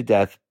choked to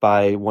death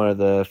by one of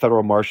the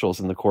federal marshals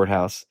in the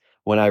courthouse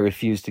when I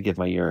refused to give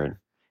my urine.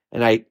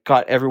 And I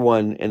got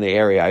everyone in the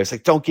area. I was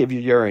like, don't give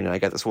your urine. And I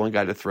got this one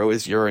guy to throw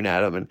his urine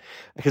at him. And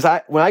because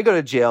when I go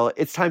to jail,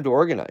 it's time to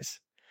organize.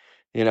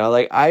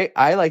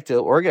 I like to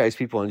organize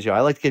people in jail.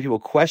 I like to give people a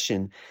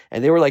question.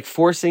 And they were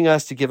forcing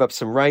us to give up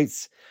some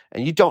rights.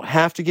 And you don't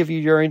have to give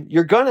your urine.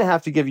 You're going to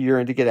have to give your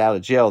urine to get out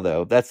of jail,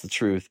 though. That's the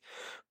truth.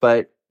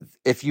 But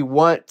if you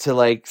want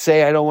to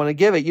say, I don't want to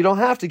give it, you don't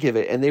have to give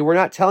it. And they were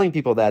not telling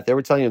people that. They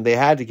were telling them they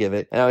had to give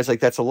it. And I was like,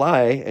 that's a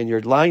lie. And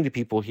you're lying to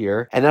people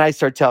here. And then I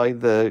started telling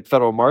the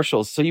federal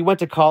marshals, so you went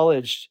to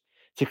college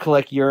to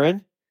collect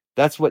urine?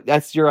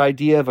 That's your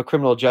idea of a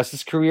criminal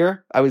justice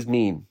career? I was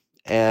mean.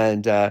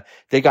 and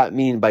they got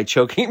mean by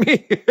choking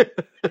me.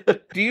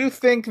 Do you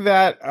think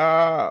that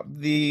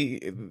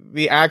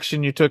the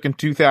action you took in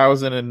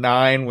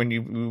 2009 when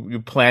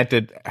you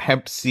planted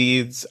hemp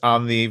seeds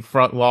on the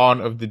front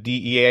lawn of the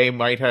DEA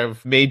might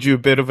have made you a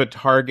bit of a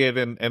target?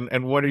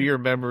 And what are your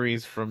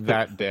memories from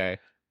that day?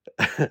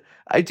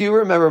 I do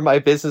remember my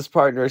business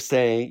partner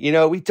saying,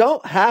 we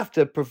don't have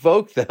to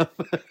provoke them.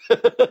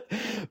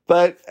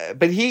 but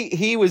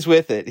he was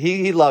with it.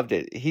 He loved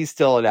it. He's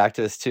still an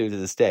activist too to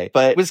this day.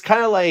 But it was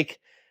kind of like,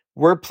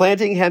 we're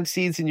planting hemp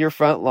seeds in your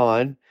front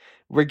lawn.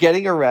 We're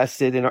getting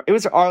arrested. And it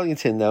was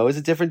Arlington, though. It was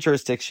a different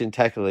jurisdiction,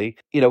 technically.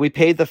 We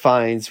paid the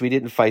fines. We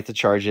didn't fight the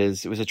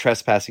charges. It was a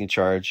trespassing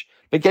charge.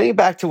 But getting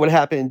back to what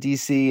happened in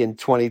DC in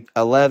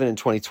 2011 and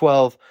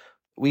 2012,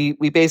 we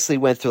basically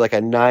went through like a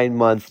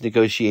 9-month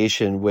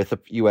negotiation with a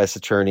U.S.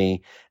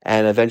 attorney,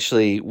 and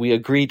eventually we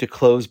agreed to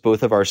close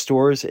both of our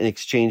stores in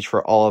exchange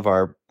for all of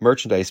our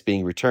merchandise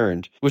being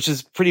returned, which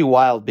is pretty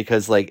wild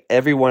because like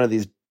every one of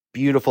these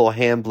beautiful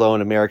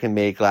hand-blown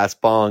American-made glass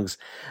bongs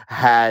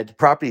had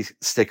property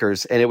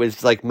stickers, and it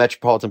was like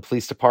Metropolitan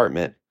Police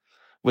Department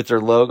with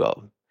their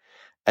logo.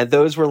 And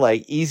those were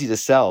like easy to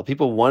sell.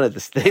 People wanted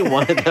this. They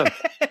wanted them.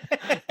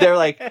 They're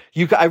like,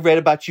 I read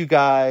about you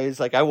guys.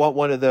 Like, I want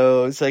one of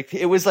those.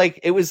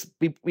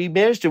 We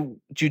managed to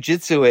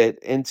jujitsu it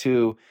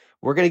into,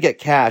 we're going to get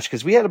cash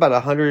because we had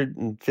about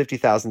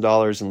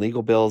 $150,000 in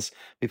legal bills.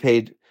 We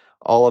paid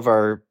all of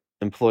our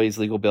employees'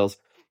 legal bills.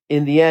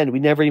 In the end, we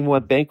never even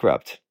went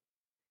bankrupt.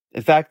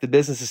 In fact, the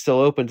business is still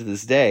open to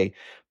this day.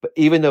 But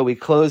even though we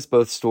closed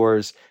both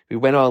stores, we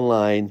went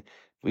online,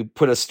 we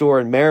put a store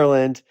in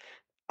Maryland.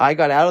 I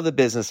got out of the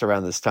business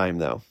around this time,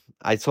 though.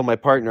 I told my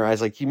partner, I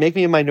was like, you make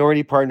me a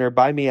minority partner,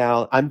 buy me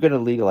out. I'm going to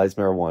legalize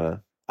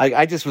marijuana.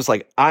 I just was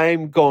like,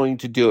 I'm going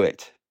to do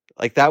it.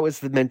 Like, that was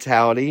the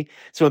mentality.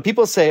 So when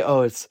people say,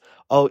 it's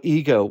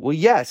ego. Well,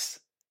 yes,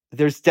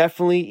 there's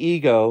definitely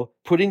ego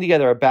putting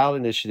together a ballot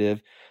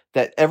initiative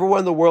that everyone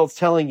in the world's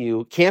telling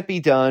you can't be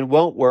done,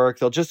 won't work.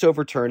 They'll just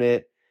overturn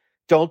it.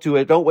 Don't do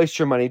it. Don't waste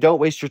your money. Don't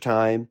waste your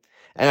time.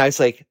 And I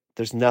was like,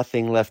 there's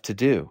nothing left to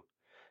do.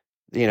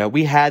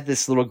 We had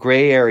this little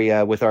gray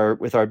area with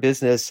our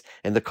business,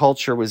 and the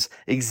culture was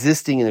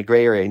existing in a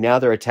gray area. Now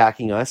they're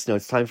attacking us. No,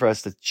 it's time for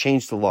us to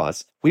change the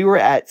laws. We were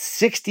at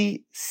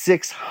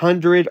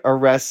 6,600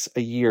 arrests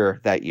a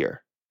year that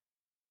year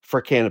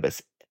for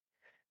cannabis.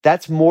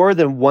 That's more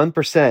than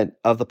 1%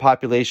 of the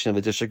population of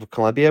the District of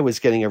Columbia was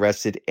getting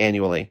arrested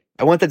annually.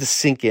 I want that to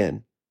sink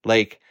in.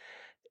 Like,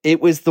 it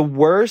was the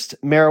worst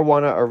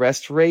marijuana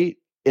arrest rate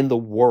in the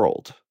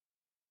world.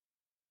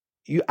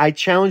 I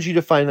challenge you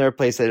to find another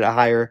place that had a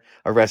higher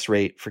arrest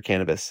rate for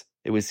cannabis.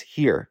 It was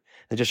here,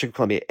 in the District of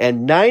Columbia.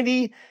 And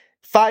 95%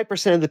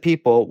 of the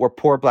people were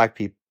poor Black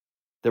people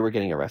that were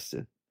getting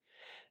arrested.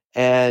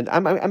 And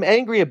I'm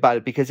angry about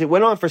it because it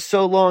went on for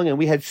so long, and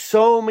we had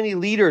so many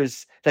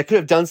leaders that could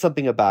have done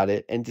something about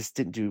it and just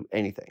didn't do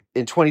anything.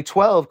 In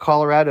 2012,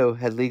 Colorado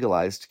had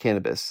legalized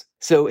cannabis.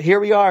 So here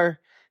we are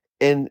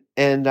in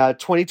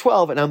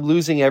 2012, and I'm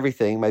losing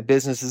everything. My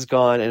business is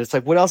gone, and it's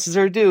like, what else is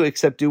there to do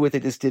except do what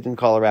they just did in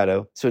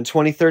Colorado? So in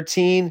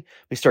 2013,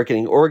 we start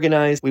getting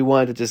organized. We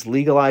wanted to just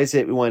legalize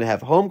it. We wanted to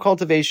have home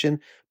cultivation,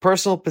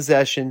 personal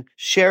possession,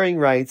 sharing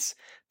rights.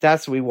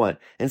 That's what we want.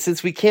 And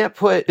since we can't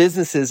put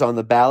businesses on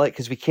the ballot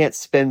because we can't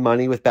spend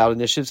money with ballot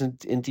initiatives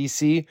in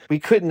DC, we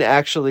couldn't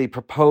actually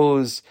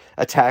propose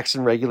a tax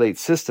and regulate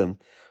system,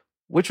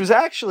 which was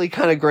actually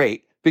kind of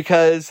great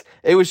because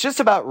it was just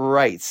about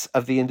rights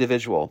of the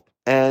individual.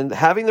 And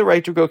having the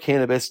right to grow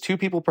cannabis, 2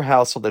 people per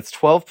household, that's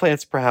 12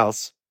 plants per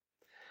house.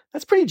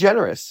 That's pretty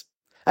generous.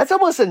 That's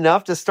almost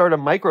enough to start a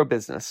micro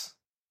business.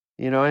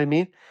 You know what I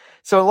mean?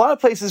 So a lot of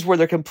places where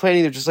they're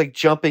complaining, they're just like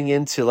jumping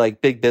into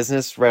like big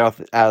business right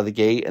out of the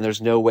gate. And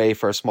there's no way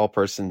for a small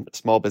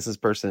business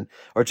person,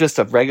 or just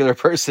a regular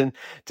person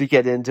to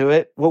get into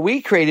it. What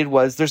we created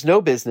was there's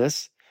no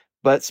business,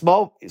 but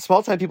small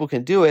time people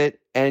can do it.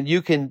 And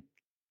you can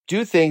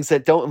do things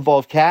that don't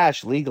involve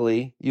cash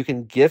legally. You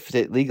can gift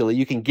it legally.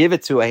 You can give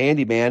it to a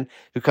handyman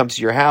who comes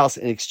to your house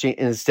in exchange,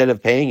 instead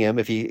of paying him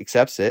if he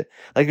accepts it.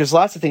 Like, there's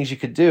lots of things you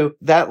could do.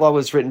 That law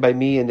was written by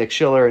me and Nick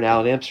Schiller and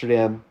Alan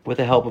Amsterdam with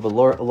the help of a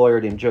lawyer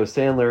named Joe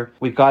Sandler.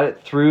 We got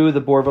it through the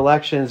Board of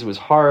Elections. It was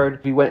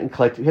hard. We went and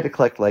we had to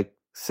collect like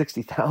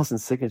 60,000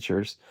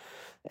 signatures.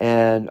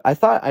 And I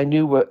thought I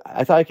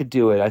could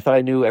do it. I thought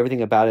I knew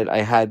everything about it. I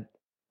had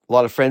a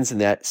lot of friends in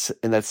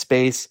that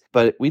space,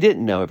 but we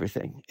didn't know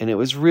everything. And it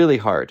was really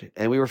hard.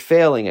 And we were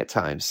failing at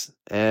times.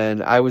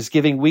 And I was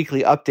giving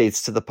weekly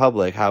updates to the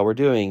public, how we're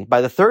doing.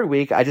 By the 3rd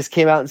week, I just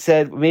came out and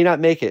said, we may not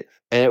make it.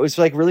 And it was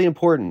like really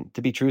important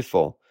to be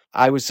truthful.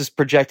 I was just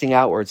projecting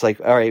outwards, like,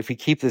 all right, if we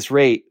keep this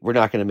rate, we're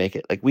not going to make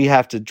it. Like, we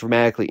have to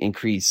dramatically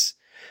increase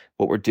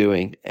what we're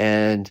doing.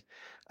 And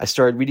I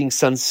started reading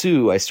Sun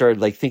Tzu. I started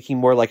like thinking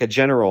more like a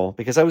general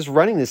because I was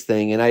running this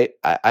thing, and I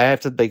have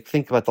to like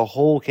think about the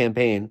whole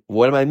campaign.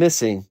 What am I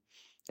missing?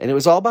 And it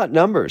was all about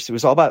numbers. It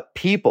was all about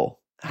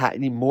people. I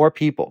need more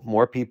people,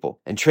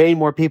 and train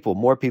more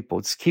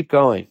people. Just keep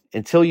going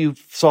until you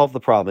solve the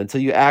problem,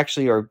 until you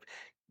actually are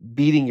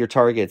beating your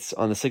targets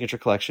on the signature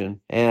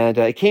collection. And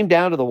it came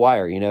down to the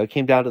wire, it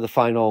came down to the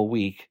final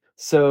week.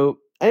 So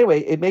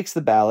anyway, it makes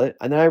the ballot.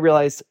 And then I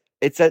realized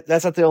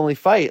that's not the only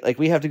fight. Like,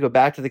 we have to go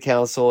back to the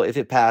council if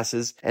it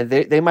passes, and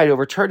they might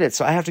overturn it.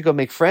 So I have to go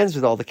make friends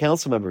with all the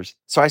council members.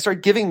 So I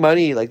start giving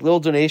money, like little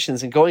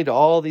donations, and going to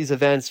all these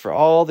events for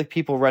all the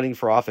people running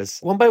for office.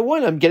 One by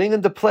one, I'm getting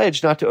them to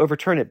pledge not to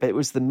overturn it. But it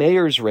was the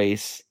mayor's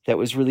race that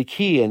was really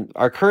key. And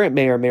our current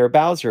mayor, Mayor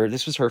Bowser,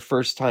 this was her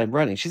first time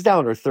running. She's now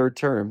in her third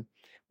term.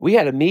 We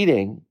had a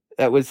meeting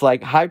that was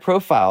like high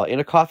profile in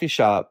a coffee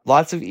shop,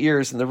 lots of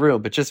ears in the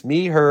room, but just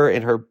me, her,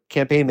 and her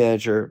campaign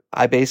manager.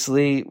 I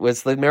basically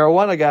was the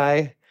marijuana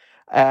guy.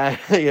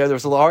 There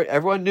was a lot.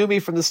 Everyone knew me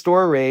from the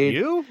store raid.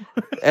 You?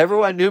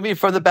 Everyone knew me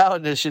from the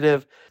ballot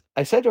initiative.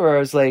 I said to her, I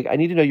was like, I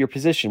need to know your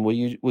position. Will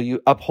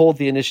you uphold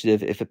the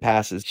initiative if it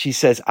passes? She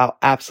says, I'll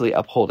absolutely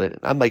uphold it.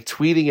 I'm like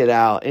tweeting it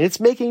out, and it's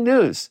making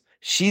news.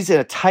 She's in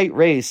a tight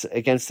race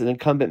against an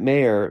incumbent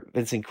mayor,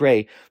 Vincent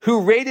Gray,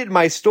 who raided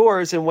my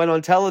stores and went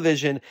on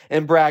television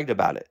and bragged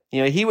about it.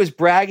 He was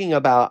bragging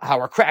about how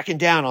we're cracking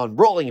down on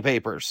rolling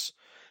papers.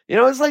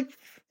 It's like,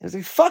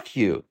 fuck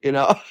you,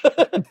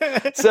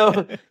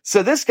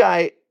 So this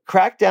guy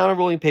cracked down on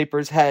rolling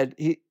papers,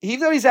 even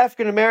though he's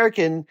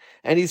African-American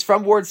and he's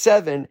from Ward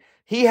 7,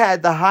 he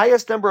had the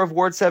highest number of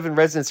Ward 7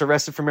 residents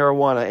arrested for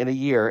marijuana in a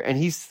year, and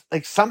he's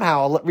like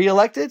somehow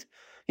reelected.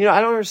 I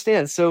don't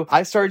understand. So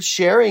I started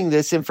sharing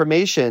this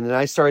information, and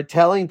I started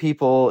telling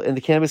people in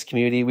the cannabis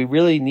community, we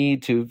really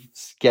need to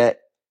get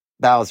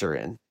Bowser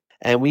in,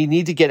 and we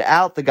need to get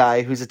out the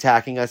guy who's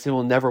attacking us and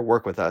will never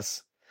work with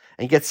us,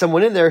 and get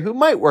someone in there who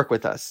might work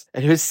with us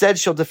and who said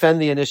she'll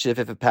defend the initiative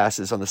if it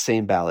passes on the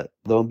same ballot.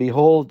 Lo and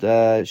behold,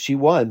 she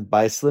won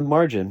by a slim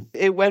margin.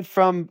 It went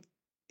from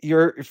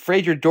you're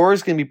afraid your door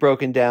is going to be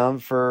broken down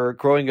for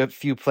growing a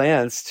few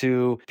plants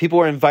to people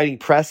are inviting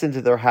press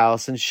into their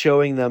house and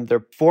showing them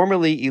their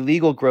formerly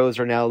illegal grows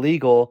are now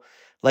legal,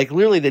 like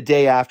literally the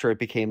day after it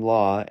became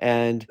law.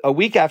 And a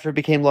week after it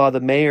became law, the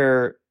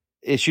mayor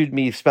issued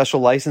me special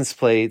license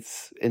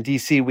plates. In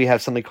DC, we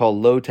have something called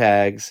low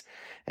tags.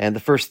 And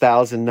the first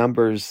 1,000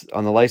 numbers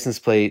on the license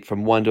plate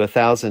from 1 to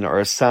 1,000 are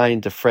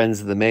assigned to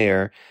friends of the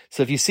mayor.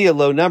 So if you see a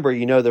low number,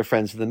 they're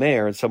friends of the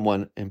mayor and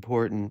someone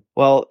important.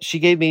 Well, she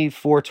gave me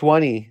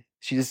 420.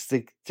 She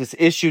just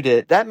issued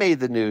it. That made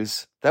the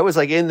news. That was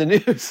like in the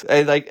news.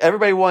 And like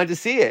everybody wanted to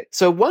see it.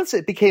 So once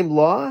it became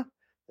law,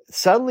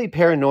 suddenly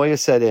paranoia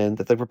set in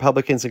that the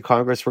Republicans in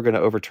Congress were going to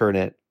overturn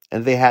it.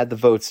 And they had the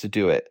votes to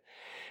do it.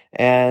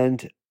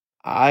 And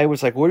I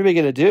was like, what are we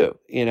going to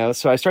do?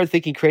 So I started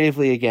thinking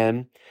creatively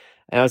again.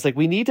 And I was like,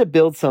 we need to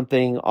build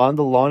something on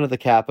the lawn of the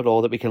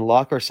Capitol that we can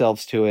lock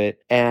ourselves to it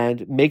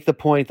and make the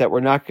point that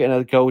we're not going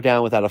to go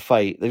down without a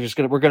fight. We're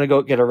going to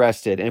go get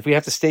arrested. And if we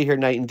have to stay here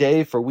night and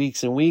day for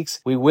weeks and weeks,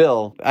 we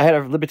will. I had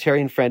a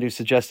libertarian friend who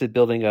suggested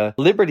building a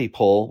Liberty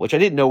pole, which I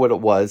didn't know what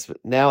it was, but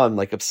now I'm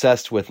like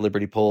obsessed with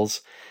Liberty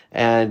poles.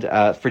 And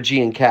for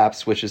G and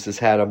Caps, which is this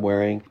hat I'm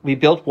wearing, we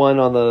built one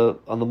on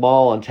the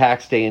mall on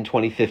tax day in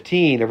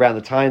 2015, around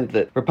the time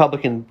that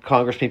Republican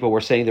congresspeople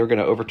were saying they were going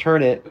to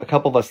overturn it. A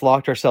couple of us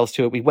locked ourselves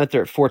to it. We went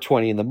there at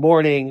 4:20 in the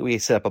morning. We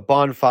set up a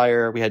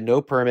bonfire. We had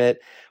no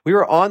permit. We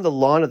were on the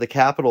lawn of the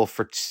Capitol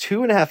for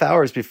 2.5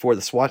 hours before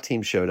the SWAT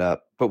team showed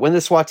up. But when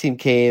the SWAT team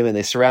came and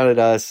they surrounded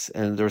us,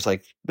 and there was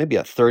like maybe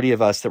 30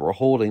 of us that were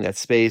holding that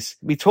space,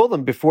 we told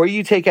them, before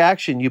you take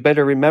action, you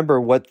better remember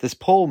what this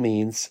pole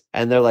means.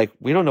 And they're like,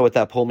 we don't know what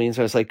that pole means.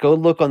 And I was like, go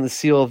look on the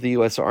seal of the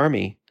U.S.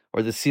 Army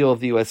or the seal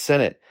of the U.S.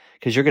 Senate,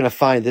 because you're going to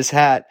find this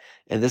hat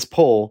and this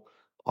pole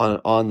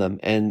on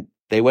them. And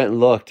they went and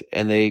looked,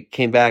 and they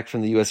came back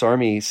from the U.S.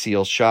 Army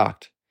seal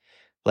shocked.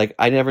 Like,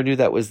 I never knew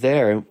that was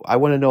there. And I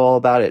want to know all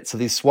about it. So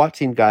these SWAT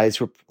team guys,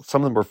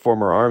 some of them were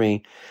former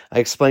Army, I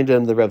explained to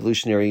them the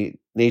revolutionary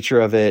nature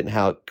of it and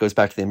how it goes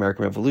back to the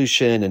American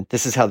Revolution. And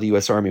this is how the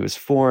U.S. Army was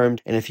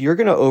formed. And if you're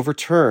going to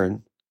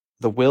overturn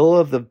the will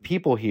of the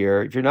people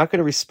here, if you're not going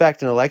to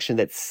respect an election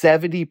that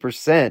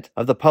 70%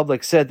 of the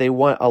public said they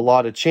want a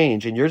law to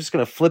change, and you're just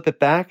going to flip it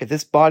back, if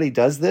this body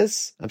does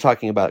this, I'm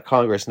talking about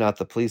Congress, not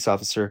the police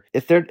officer,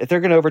 if they're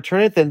going to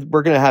overturn it, then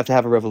we're going to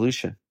have a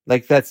revolution.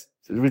 Like, there's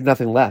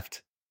nothing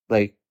left.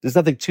 Like, there's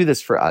nothing to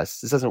this for us.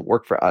 This doesn't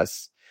work for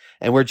us.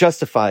 And we're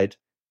justified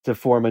to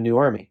form a new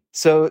army.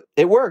 So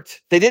it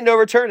worked. They didn't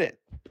overturn it.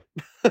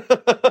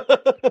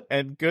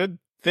 And good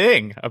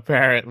thing,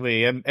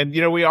 apparently. And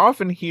we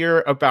often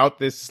hear about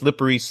this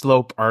slippery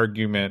slope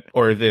argument,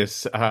 or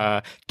this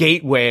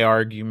gateway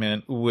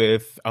argument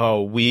with,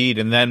 weed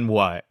and then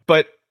what?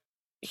 But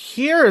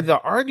here the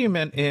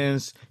argument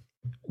is,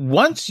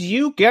 once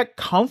you get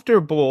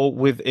comfortable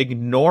with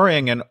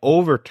ignoring and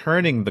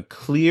overturning the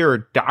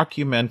clear,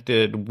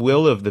 documented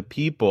will of the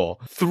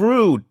people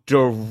through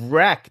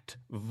direct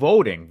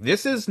voting,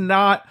 this is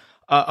not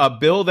a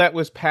bill that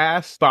was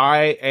passed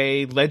by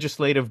a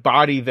legislative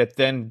body that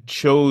then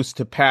chose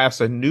to pass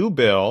a new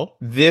bill.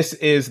 This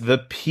is the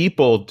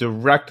people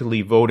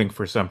directly voting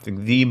for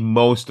something, the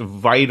most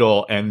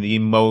vital and the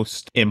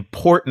most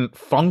important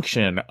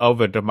function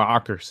of a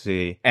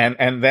democracy.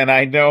 And then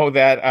I know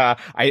that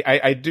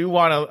I do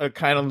want to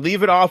kind of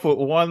leave it off with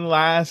one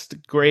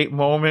last great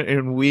moment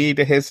in weed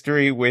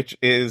history, which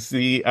is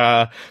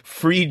the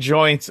free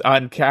joints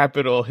on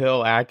Capitol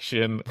Hill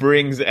action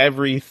brings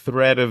every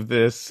thread of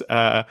this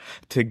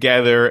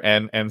together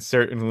and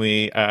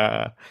certainly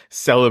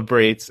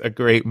celebrates a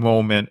great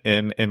moment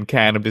in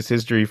cannabis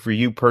history for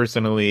you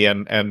personally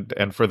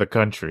and for the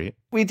country.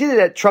 We did it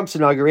at Trump's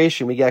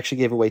inauguration. We actually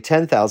gave away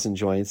 10,000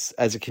 joints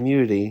as a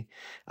community.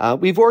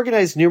 We've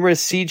organized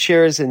numerous seed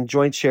shares and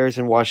joint shares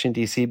in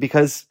Washington, D.C.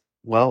 because,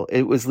 well,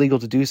 it was legal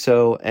to do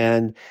so,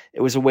 and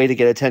it was a way to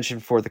get attention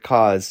for the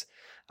cause.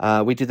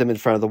 We did them in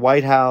front of the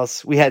White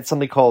House. We had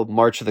something called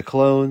March of the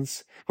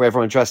Clones, where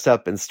everyone dressed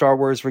up in Star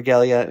Wars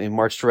regalia and we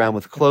marched around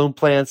with clone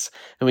plants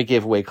and we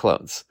gave away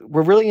clones.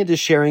 We're really into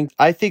sharing.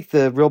 I think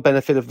the real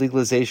benefit of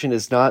legalization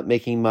is not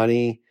making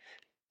money,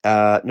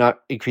 not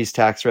increased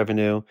tax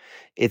revenue.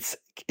 It's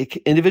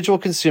individual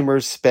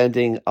consumers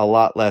spending a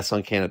lot less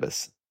on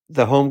cannabis.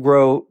 The home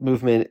grow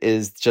movement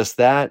is just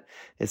that.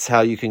 It's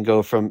how you can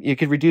you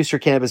could reduce your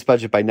cannabis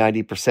budget by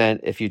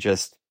 90% if you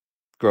just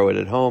grow it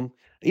at home.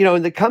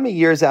 In the coming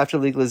years after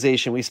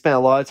legalization, we spent a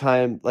lot of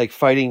time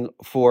fighting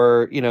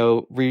for,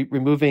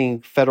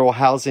 removing federal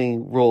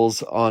housing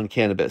rules on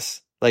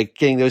cannabis,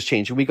 getting those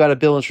changed. And we got a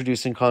bill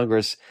introduced in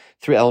Congress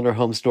through Eleanor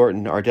Holmes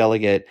Norton, our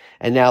delegate,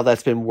 and now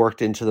that's been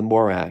worked into the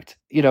MORE Act.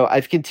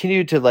 I've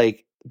continued to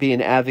be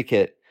an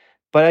advocate,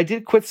 but I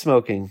did quit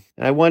smoking,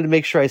 and I wanted to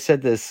make sure I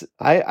said this.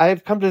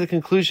 I've come to the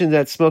conclusion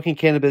that smoking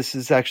cannabis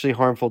is actually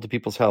harmful to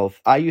people's health.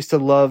 I used to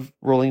love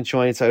rolling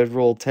joints. I would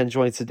roll 10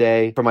 joints a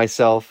day for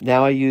myself.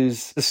 Now I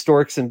use the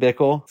Storks and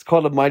Bickle. It's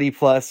called a Mighty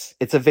Plus.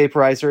 It's a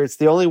vaporizer. It's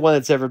the only one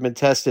that's ever been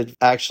tested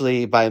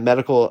actually by a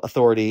medical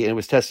authority, and it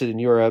was tested in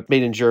Europe,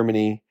 made in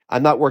Germany.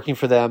 I'm not working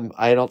for them.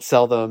 I don't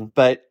sell them,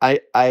 but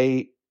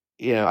I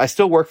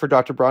still work for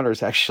Dr.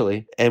 Bronner's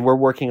actually, and we're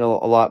working a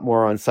lot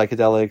more on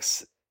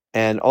psychedelics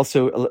and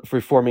also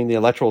reforming the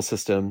electoral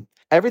system.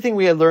 Everything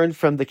we had learned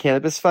from the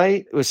cannabis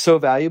fight was so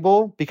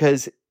valuable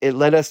because it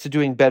led us to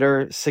doing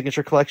better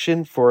signature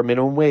collection for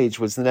minimum wage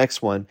was the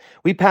next one.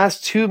 We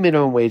passed 2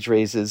 minimum wage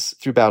raises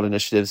through ballot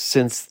initiatives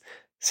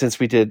since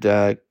we did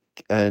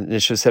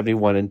Initiative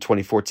 71 in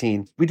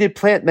 2014. We did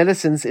plant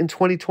medicines in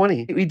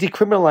 2020. We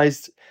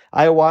decriminalized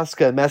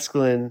ayahuasca,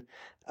 mescaline,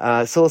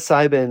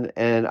 psilocybin,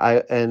 and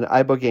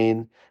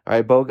ibogaine,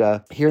 or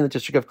iboga, here in the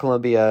District of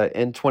Columbia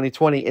in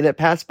 2020, and it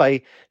passed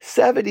by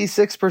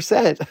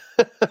 76%.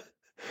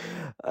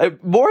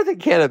 More than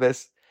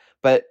cannabis.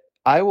 But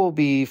I will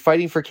be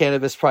fighting for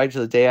cannabis prior to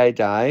the day I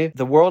die.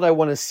 The world I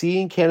want to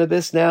see in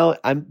cannabis now,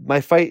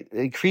 my fight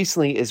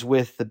increasingly is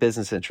with the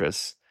business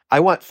interests. I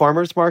want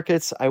farmers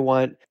markets. I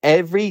want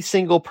every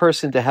single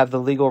person to have the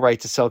legal right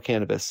to sell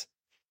cannabis.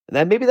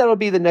 And maybe that'll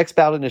be the next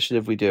ballot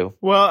initiative we do.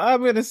 Well,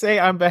 I'm going to say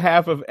on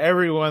behalf of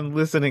everyone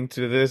listening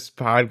to this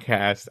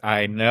podcast,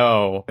 I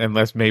know,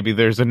 unless maybe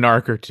there's a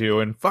narc or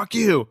two, and fuck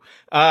you,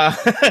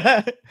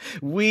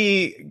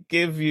 we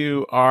give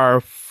you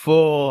our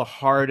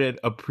full-hearted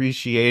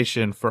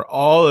appreciation for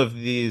all of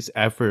these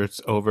efforts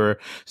over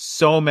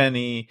so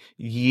many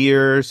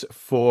years,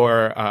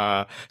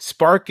 for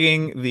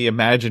sparking the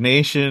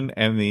imagination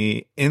and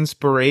the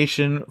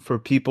inspiration for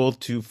people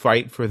to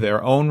fight for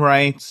their own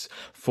rights,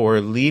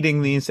 for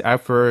leading these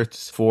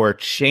efforts, for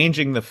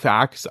changing the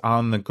facts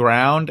on the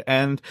ground.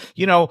 And,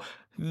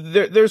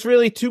 there's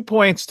really 2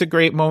 points to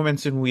great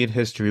moments in weed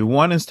history.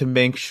 One is to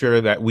make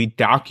sure that we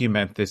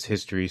document this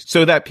history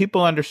so that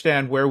people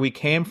understand where we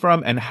came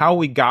from and how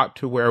we got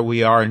to where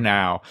we are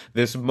now.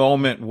 This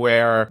moment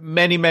where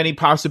many, many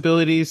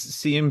possibilities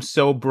seem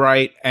so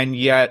bright, and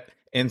yet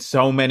in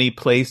so many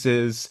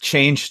places,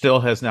 change still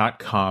has not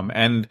come.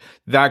 And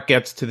that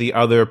gets to the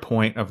other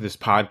point of this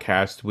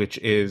podcast, which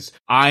is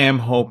I am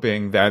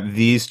hoping that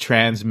these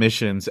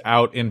transmissions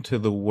out into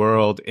the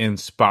world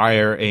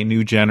inspire a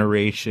new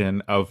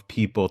generation of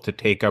people to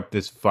take up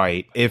this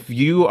fight. If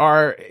you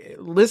are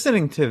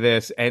listening to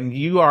this and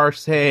you are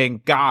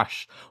saying,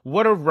 gosh,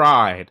 what a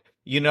ride,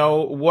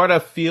 what a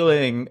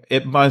feeling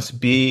it must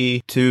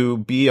be to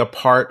be a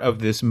part of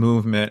this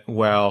movement,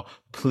 well,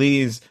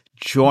 please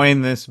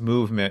join this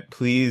movement.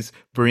 Please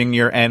bring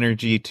your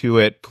energy to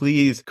it.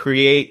 Please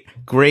create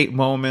great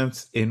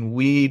moments in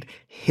weed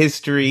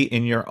history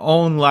in your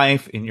own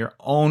life, in your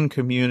own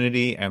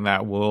community, and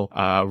that will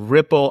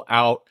ripple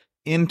out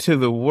into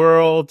the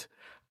world.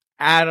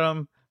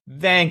 Adam,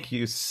 thank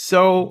you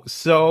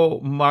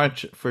so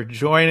much for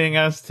joining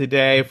us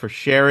today, for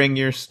sharing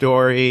your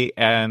story,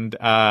 and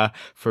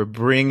for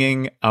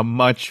bringing a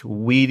much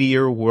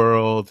weedier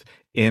world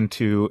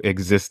into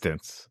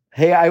existence.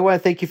 Hey, I want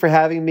to thank you for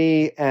having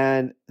me.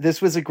 And this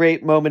was a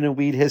great moment in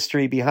weed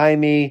history. Behind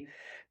me,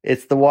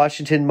 it's the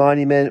Washington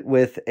Monument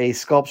with a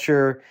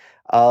sculpture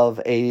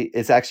of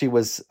it actually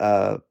was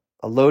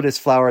a lotus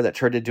flower that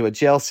turned into a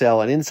jail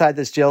cell. And inside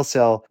this jail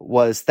cell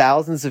was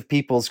thousands of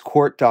people's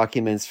court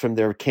documents from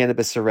their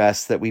cannabis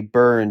arrests that we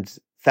burned.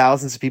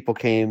 Thousands of people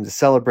came to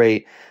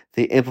celebrate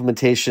the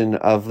implementation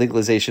of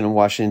legalization in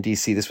Washington,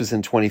 D.C. This was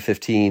in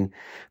 2015,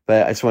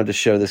 but I just wanted to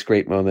show this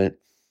great moment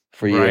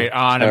for you. Right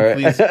on.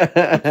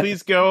 And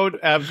please go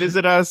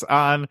visit us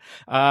on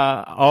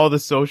all the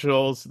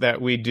socials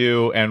that we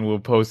do, and we'll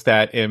post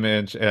that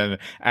image. And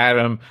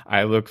Adam,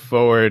 I look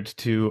forward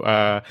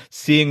to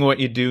seeing what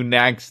you do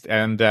next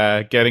and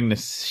getting to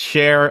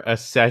share a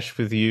sesh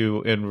with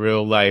you in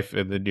real life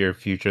in the near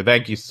future.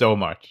 Thank you so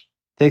much.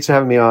 Thanks for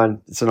having me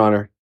on. It's an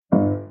honor.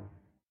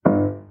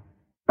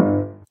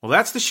 Well,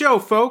 that's the show,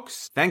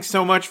 folks. Thanks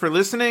so much for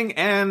listening.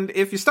 And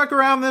if you stuck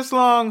around this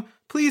long,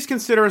 please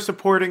consider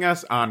supporting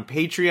us on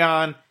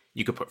Patreon.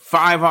 You can put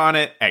 5 on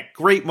it at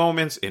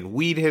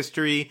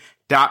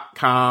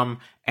greatmomentsinweedhistory.com.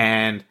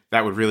 And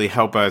that would really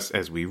help us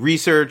as we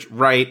research,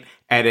 write,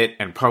 edit,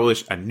 and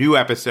publish a new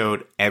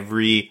episode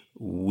every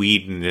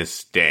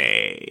Weedness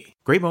Day.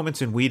 Great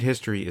Moments in Weed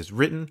History is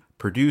written,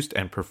 produced,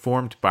 and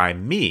performed by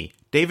me,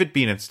 David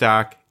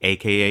Bienenstock,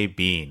 aka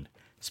Bean.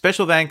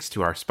 Special thanks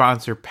to our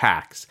sponsor,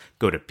 PAX.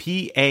 Go to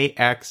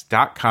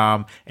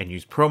PAX.com and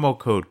use promo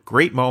code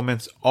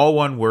GREATMOMENTS, all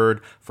one word,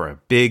 for a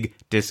big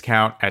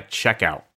discount at checkout.